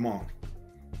 Come on.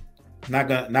 Not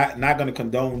gonna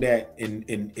condone that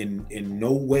in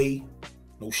no way,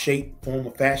 no shape, form,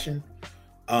 or fashion.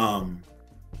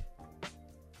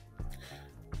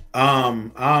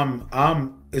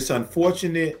 It's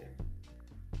unfortunate.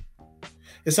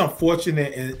 It's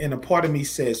unfortunate, and a part of me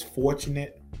says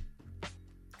fortunate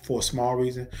for a small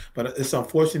reason, but it's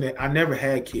unfortunate. I never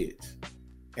had kids,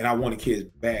 and I wanted kids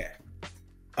bad.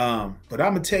 But I'm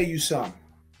gonna tell you something.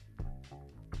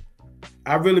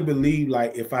 I really believe,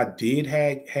 like, if I did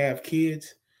have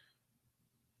kids,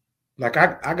 like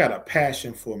I got a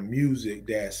passion for music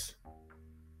that's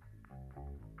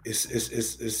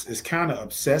it's kind of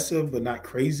obsessive, but not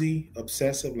crazy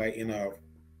obsessive, like in a,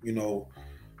 you know,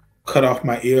 cut off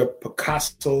my ear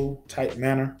Picasso type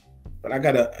manner. But I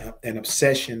got an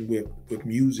obsession with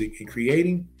music and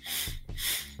creating.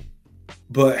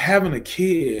 But having a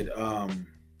kid,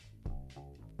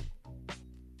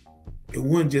 it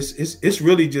wouldn't just, it's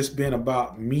really just been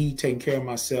about me taking care of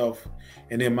myself.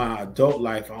 And in my adult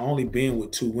life, I only been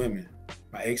with 2 women,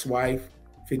 my ex-wife,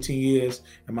 15 years,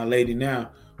 and my lady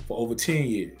now for over 10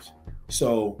 years.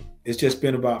 So it's just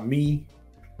been about me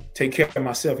taking care of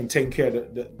myself and taking care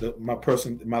of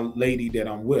my lady that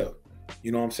I'm with.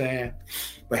 You know what I'm saying?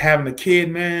 But having a kid,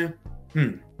 man,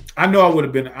 I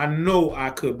know I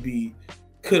could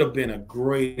have been a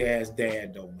great ass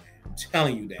dad though, man. I'm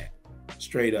telling you that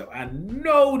straight up. I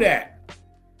know that.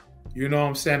 You know what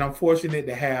I'm saying? I'm fortunate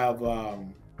to have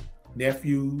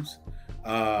nephews.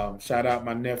 Shout out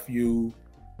my nephew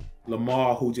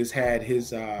Lamar, who just had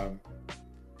his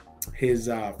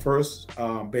first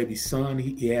baby son.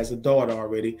 He has a daughter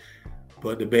already,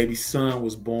 but the baby son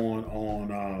was born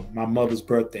on my mother's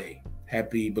birthday.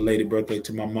 Happy belated birthday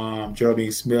to my mom,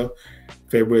 Geraldine Smith,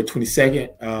 February 22nd,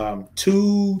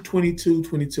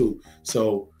 2/22/22.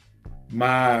 So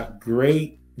my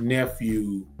great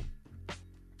nephew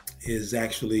is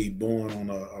actually born on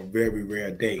a very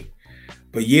rare day.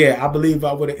 But yeah, I believe if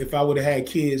I would have had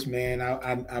kids, man,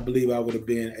 I believe I would have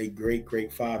been a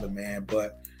great father, man.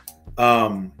 But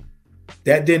that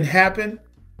didn't happen.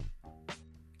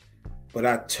 But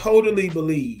I totally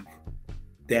believe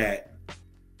that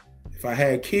if I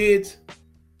had kids,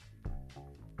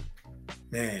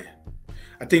 man,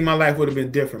 I think my life would have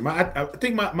been different. I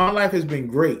think my life has been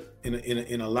great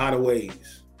in a lot of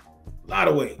ways. A lot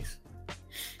of ways.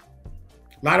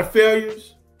 A lot of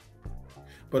failures,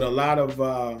 but a lot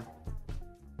of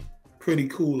pretty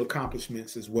cool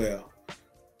accomplishments as well.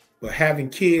 But having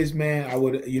kids, man, I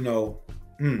would, you know,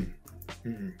 and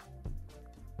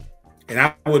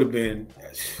I would have been,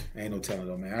 ain't no telling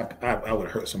though, man. I would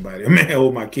have hurt somebody, man,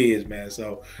 with my kids, man.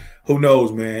 So who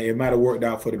knows, man? It might have worked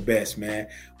out for the best, man.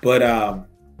 But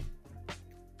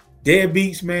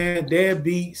deadbeats, man,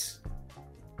 deadbeats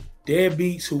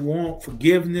who want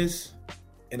forgiveness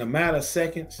in a matter of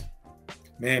seconds,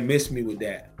 man, miss me with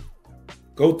that.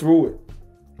 Go through it.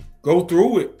 Go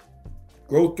through it.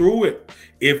 Go through it.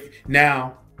 If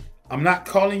now, I'm not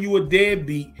calling you a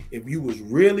deadbeat if you was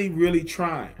really, really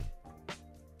trying.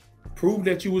 Prove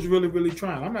that you was really, really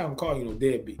trying. I'm not gonna call you no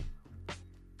deadbeat.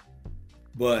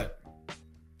 But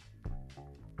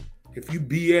if you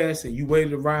BS and you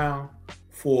waited around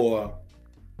for,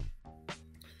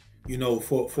 you know,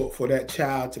 for that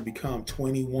child to become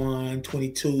 21,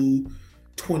 22,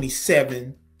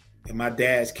 27, in my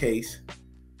dad's case,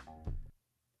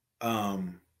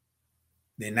 then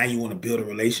now you want to build a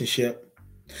relationship.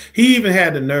 He even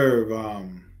had the nerve,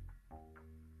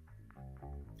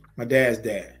 my dad's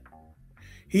dad,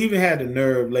 he even had the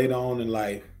nerve later on in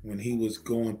life when he was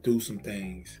going through some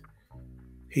things.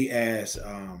 He asked,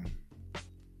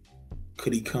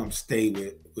 could he come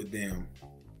stay with them?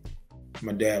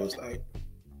 My dad was like,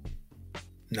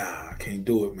 nah, I can't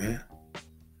do it, man.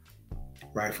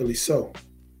 Rightfully so.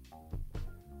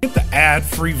 Get the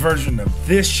ad-free version of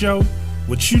this show.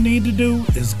 What you need to do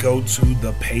is go to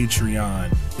the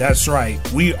Patreon. That's right.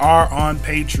 We are on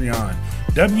Patreon.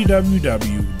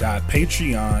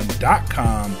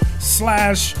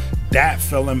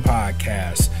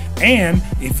 www.patreon.com/thatfeelingpodcast. And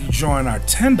if you join our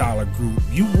 $10 group,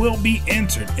 you will be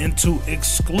entered into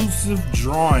exclusive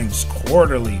drawings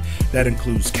quarterly. That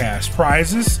includes cash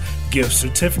prizes, gift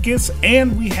certificates,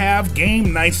 and we have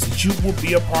game nights that you will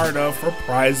be a part of for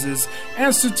prizes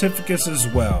and certificates as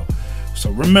well.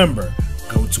 So remember,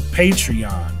 go to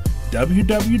Patreon,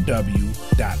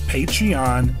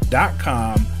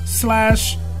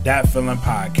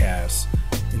 www.patreon.com/thatfeelingpodcast.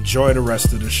 And Enjoy the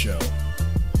rest of the show.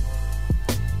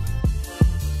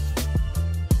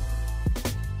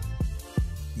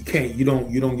 You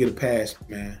don't get a pass,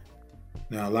 man.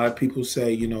 Now, a lot of people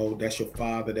say, that's your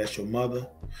father, that's your mother.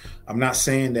 I'm not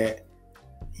saying that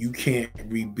you can't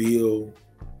rebuild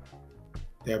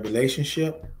that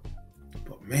relationship,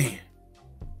 but man,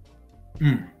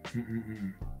 in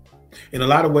a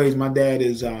lot of ways, my dad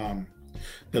is the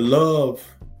love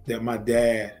that my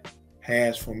dad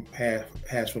has for me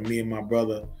and my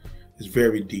brother is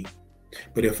very deep.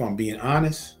 But if I'm being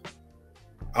honest,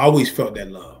 I always felt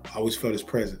that love. I always felt his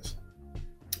presence.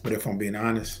 But if I'm being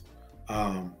honest,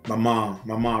 my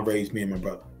mom raised me and my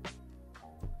brother.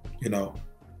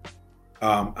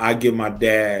 I give my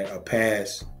dad a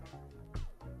pass,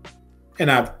 and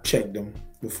I've checked him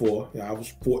before. I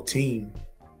was 14.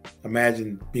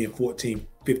 Imagine being 14,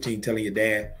 15, telling your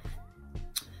dad,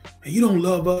 "Man, you don't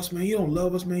love us, man. You don't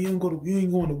love us, man. You ain't going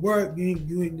to work.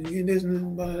 You ain't this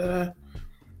and blah, blah, blah."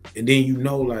 And then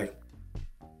like,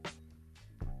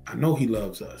 I know he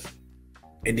loves us.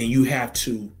 And then you have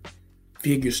to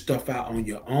figure stuff out on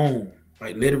your own,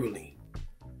 like literally.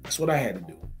 That's what I had to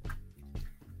do.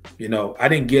 I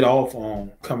didn't get off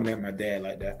on coming at my dad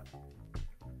like that.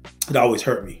 It always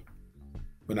hurt me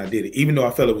when I did it. Even though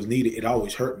I felt it was needed, it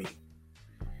always hurt me.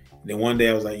 And then one day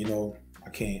I was like, I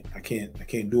can't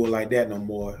do it like that no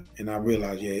more. And I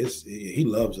realized, he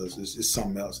loves us. It's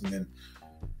something else. And then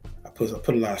I put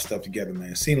a lot of stuff together,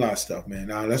 man. Seen a lot of stuff, man.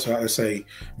 Now that's why I say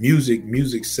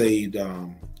music saved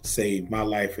my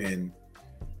life and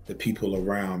the people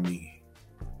around me,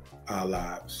 our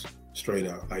lives, straight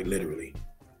up, like literally.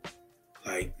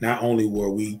 Like, not only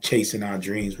were we chasing our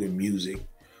dreams with music,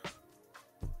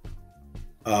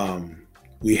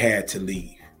 we had to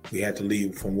leave. We had to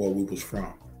leave from where we was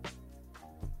from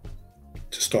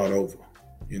to start over.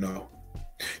 You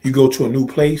go to a new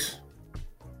place,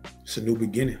 it's a new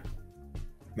beginning.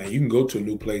 Man, you can go to a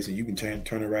new place and you can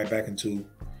turn it right back into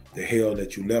the hell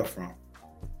that you left from.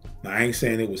 Now, I ain't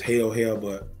saying it was hell,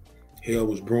 but hell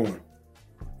was brewing,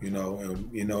 and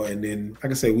then,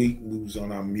 like I say, we was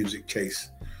on our music chase,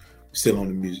 still on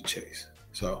the music chase.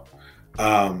 So,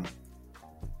 I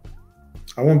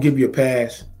won't give you a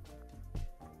pass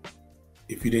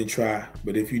if you didn't try,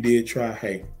 but if you did try,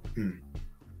 hey,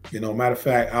 matter of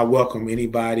fact, I welcome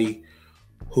anybody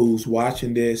who's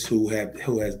watching this, who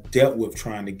has dealt with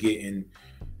trying to get and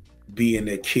be in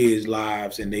their kids'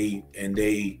 lives, and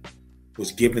they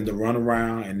was given the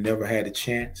runaround and never had a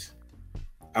chance.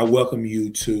 I welcome you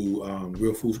to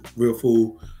Real Food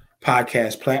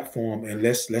podcast platform, and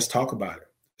let's talk about it.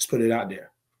 Let's put it out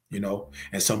there,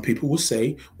 And some people will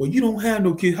say, "Well, you don't have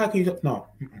no kids. How can you?" No,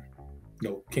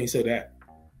 can't say that.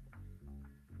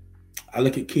 I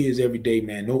look at kids every day,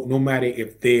 man. No matter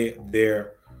if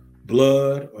they're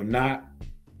blood or not,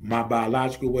 my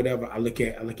biological whatever. I look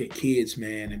at kids,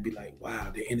 man, and be like,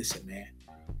 wow, they're innocent, man.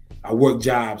 I work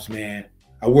jobs, man.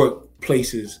 I work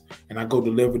places, and I go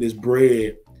deliver this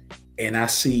bread, and I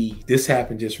see this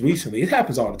happen just recently. It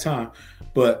happens all the time,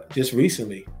 but just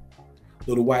recently,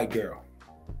 little white girl,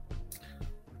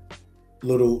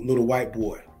 little white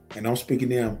boy, and I'm speaking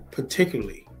to them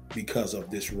particularly because of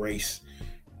this race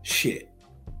shit.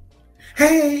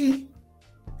 Hey,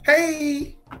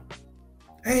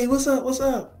 what's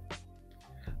up?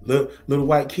 Little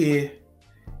white kid.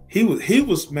 He was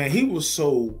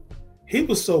so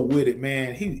with it,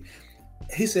 man.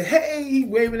 He said, "Hey," he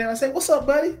waving at me. I said, "What's up,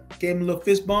 buddy?" Gave him a little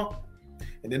fist bump.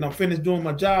 And then I'm finished doing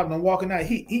my job and I'm walking out.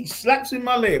 He slaps me in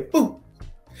my leg. Boom.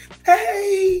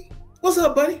 "Hey, what's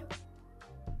up, buddy?"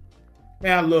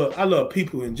 Man, I love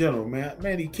people in general, man.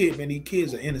 These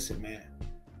kids are innocent, man.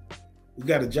 We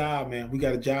got a job, man. We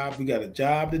got a job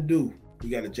to do.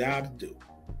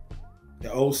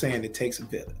 The old saying, it takes a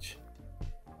village.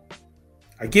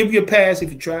 I give you a pass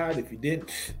if you tried. If you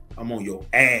didn't, I'm on your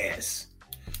ass.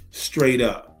 Straight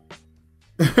up.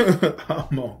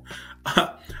 I'm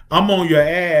on your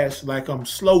ass like I'm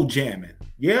slow jamming.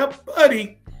 Yeah,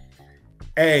 buddy.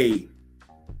 Hey,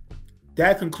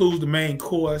 that concludes the main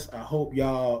course. I hope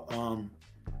y'all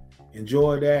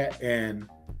enjoy that. And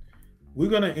we're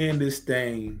going to end this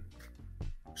thing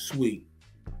sweet.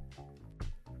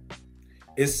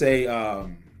 It's we're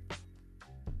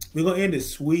going to end it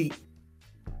sweet,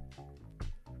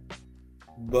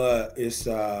 but it's,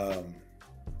 how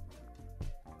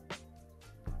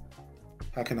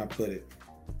can I put it?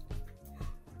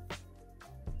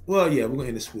 Well, yeah, we're going to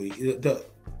end it sweet. The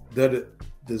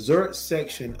dessert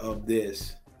section of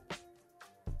this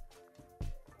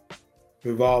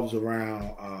revolves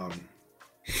around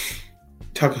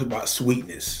talking about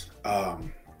sweetness.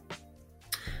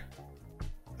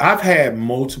 I've had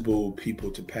multiple people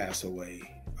to pass away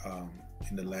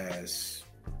in the last.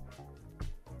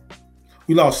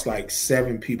 We lost like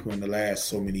 7 people in the last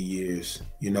so many years,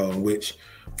 in which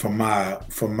from my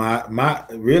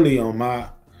really on my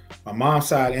mom's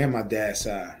side and my dad's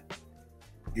side,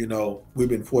 we've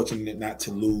been fortunate not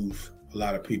to lose a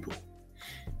lot of people.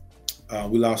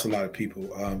 We lost a lot of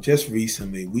people. Just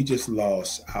recently, we just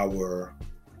lost our.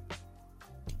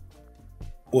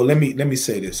 Well, let me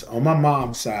say this. On my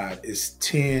mom's side, it's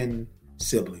 10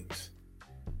 siblings,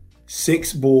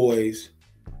 6 boys,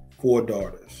 4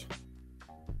 daughters.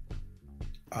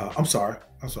 I'm sorry.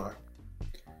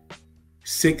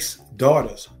 6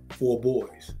 daughters, 4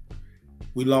 boys.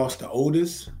 We lost the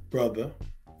oldest brother,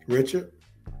 Richard.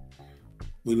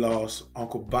 We lost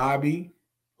Uncle Bobby,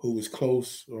 who was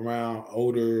close around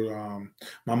older.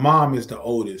 My mom is the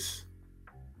oldest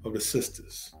of the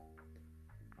sisters.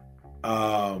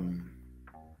 And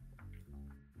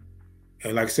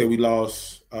like I said, we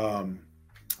lost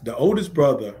the oldest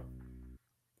brother.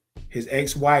 His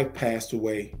ex-wife passed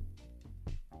away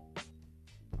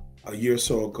a year or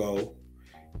so ago,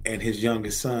 and his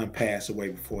youngest son passed away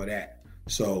before that.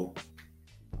 So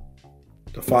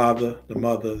the father, the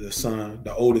mother, the son,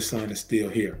 the oldest son is still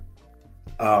here.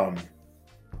 Aunt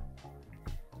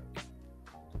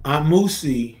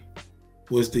Mootsie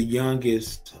was the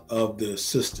youngest of the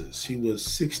sisters. She was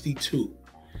 62.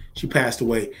 She passed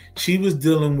away. She was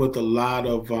dealing with a lot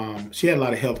of, she had a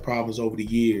lot of health problems over the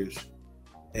years.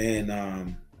 And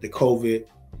the COVID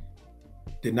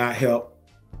did not help.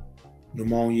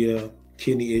 Pneumonia,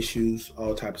 kidney issues,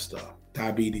 all type of stuff,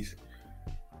 diabetes.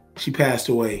 She passed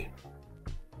away.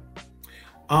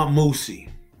 Aunt Mootsie.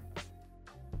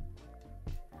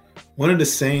 One of the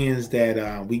sayings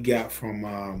that we got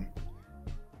from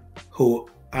who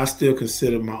I still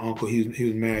consider my uncle. He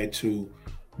was married to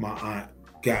my aunt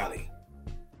Golly.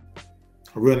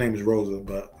 Her real name is Rosa,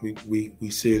 but we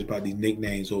serious about these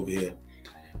nicknames over here.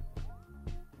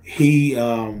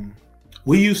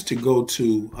 We used to go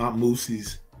to Aunt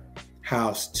Mootsie's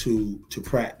house to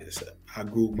practice. Our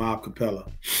group, Mob Capella.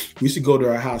 We used to go to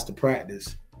her house to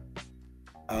practice.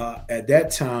 At that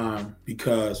time,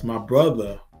 because my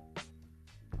brother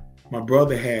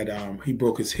had he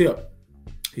broke his hip.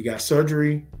 He got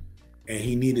surgery, and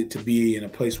he needed to be in a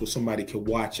place where somebody could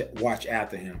watch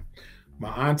after him. My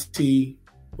auntie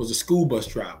was a school bus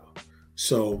driver,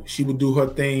 so she would do her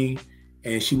thing,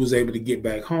 and she was able to get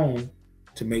back home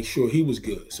to make sure he was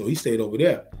good. So he stayed over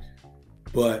there.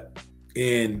 But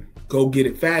in go get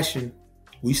it fashion,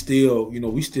 we still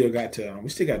got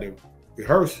to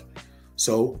rehearse.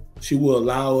 So she will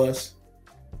allow us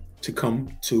to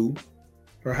come to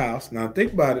her house. Now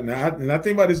think about it. I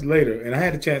think about this later, and I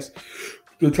had a chance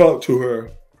to talk to her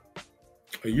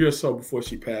a year or so before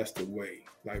she passed away.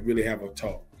 Like really have a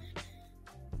talk.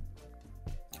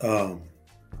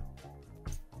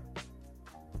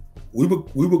 We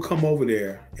would come over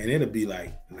there, and it'll be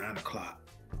like 9 o'clock,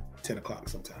 10 o'clock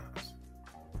sometimes.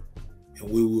 And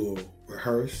we will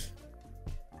rehearse.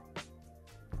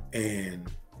 And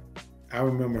I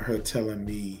remember her telling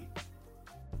me,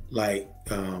 like,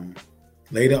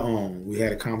 later on, we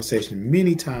had a conversation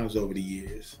many times over the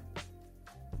years.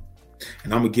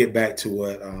 And I'm going to get back to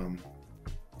what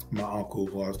my uncle,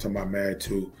 who I was talking about, married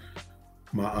to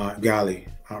my Aunt Golly,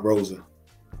 Aunt Rosa.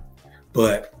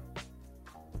 But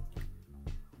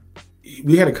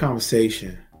we had a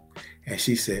conversation, and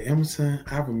she said, Emerson,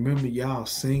 I remember y'all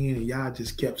singing, and y'all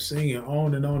just kept singing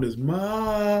on and on this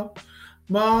Mom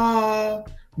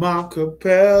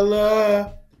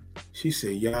Capella. She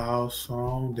said, y'all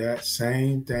sung that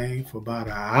same thing for about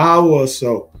an hour or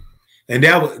so. And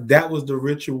that was the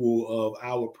ritual of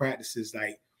our practices,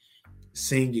 like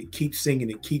sing it, keep singing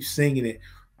it, keep singing it.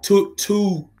 To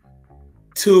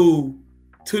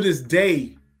this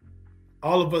day,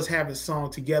 all of us have a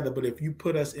song together, but if you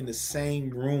put us in the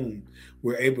same room,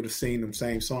 we're able to sing them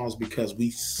same songs because we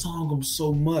sung them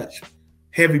so much.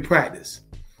 Heavy practice.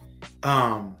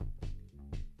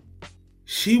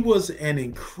 She was an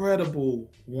incredible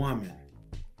woman.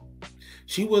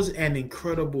 She was an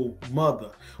incredible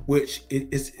mother, which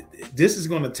this is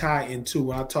going to tie into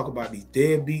when I talk about these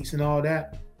deadbeats and all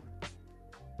that.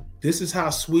 This is how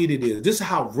sweet it is. This is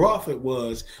how rough it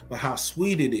was, but how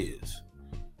sweet it is.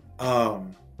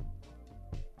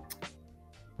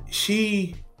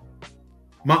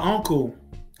 My uncle,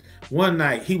 one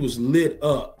night he was lit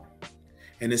up,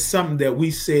 and it's something that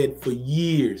we said for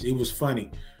years. It was funny.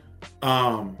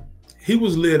 He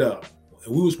was lit up,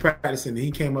 and we was practicing, and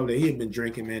he came up there. He had been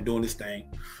drinking, man, doing this thing,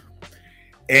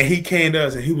 and he came to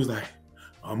us, and he was like,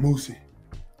 Mootsie,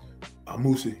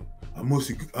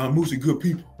 good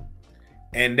people.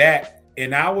 And that,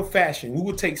 in our fashion, we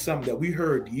would take something that we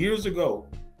heard years ago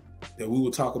that we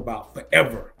would talk about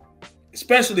forever,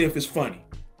 especially if it's funny.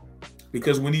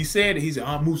 Because when he said it, he said,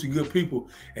 "I'm Mootsie, good people."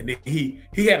 And then he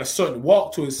had a certain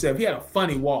walk to himself. He had a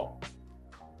funny walk.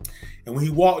 And when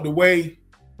he walked away,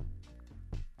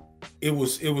 it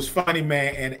was funny,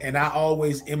 man. And I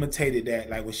always imitated that.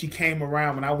 Like when she came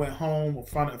around, when I went home in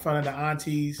front of the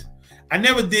aunties, I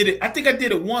never did it. I think I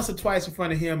did it once or twice in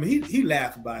front of him. And he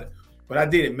laughed about it. But I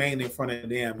did it mainly in front of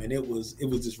them. And it was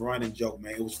this running joke,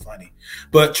 man. It was funny.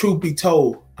 But truth be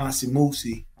told, Aunt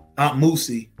Mootsie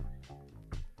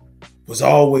was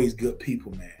always good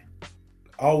people, man.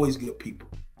 Always good people.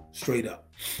 Straight up.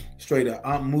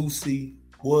 Aunt Mootsie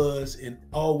was and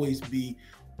always be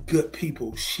good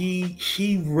people. She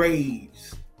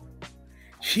raised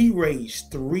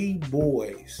 3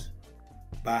 boys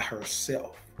by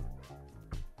herself.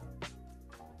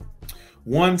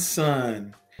 One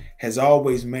son has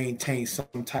always maintained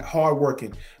some type,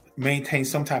 hardworking, maintained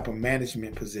some type of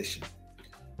management position.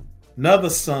 Another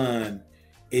son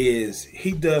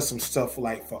he does some stuff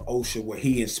like for OSHA where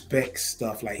he inspects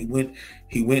stuff. Like he went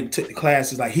and took the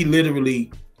classes. Like he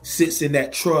literally sits in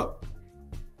that truck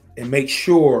and makes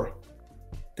sure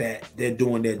that they're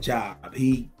doing their job.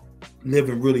 He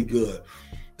living really good.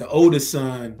 The oldest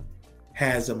son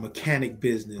has a mechanic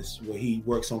business where he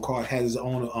works on cars, has his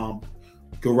own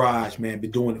garage, man,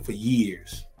 been doing it for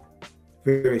years.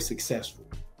 Very, very successful.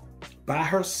 By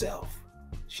herself,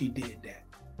 she did that.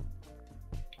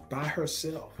 By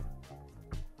herself.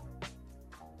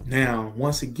 Now,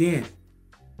 once again,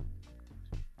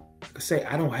 like I say,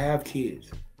 I don't have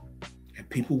kids. And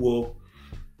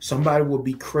somebody will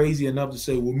be crazy enough to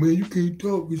say, "Well, man, you can't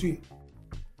talk."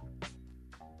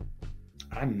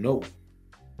 I know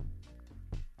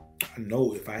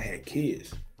if I had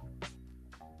kids,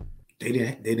 they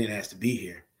didn't ask to be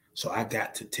here. So I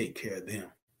got to take care of them.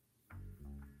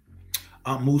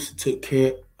 Aunt Mootsie took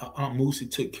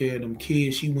care of them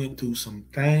kids. She went through some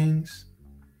things.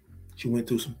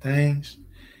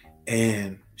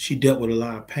 And she dealt with a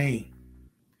lot of pain.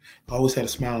 Always had a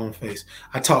smile on her face.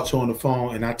 I talked to her on the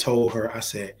phone and I told her, I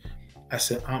said,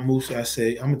 "Aunt Mootsie," I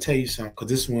said, "I'm gonna tell you something." Because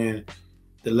this is when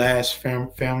the last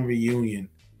family reunion,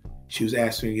 she was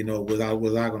asking, was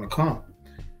I gonna come?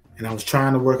 And I was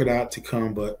trying to work it out to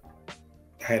come, but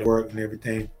I had to work and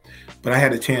everything. But I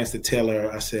had a chance to tell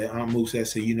her, I said, "Aunt Mootsie," I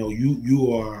said,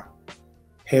 you are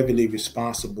heavily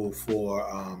responsible for,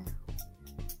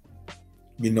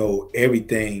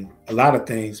 everything, a lot of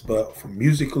things, but for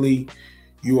musically,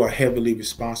 you are heavily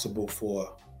responsible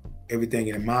for everything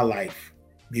in my life,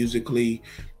 musically,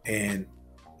 and,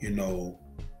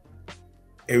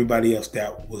 everybody else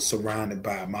that was surrounded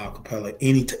by my acapella,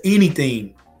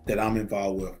 anything that I'm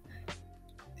involved with.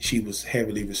 She was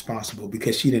heavily responsible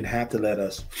because she didn't have to let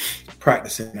us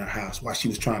practice in her house while she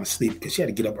was trying to sleep because she had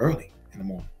to get up early in the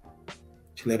morning.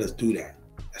 She let us do that.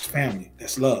 That's family.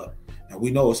 That's love. Now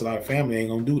we know it's a lot of family ain't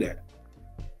gonna do that.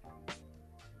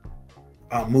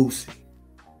 Aunt Mootsie,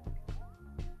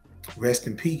 rest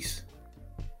in peace.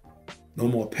 No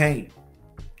more pain.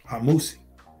 Aunt Mootsie,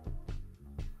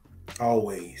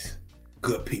 always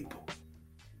good people.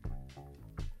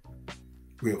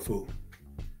 Real food.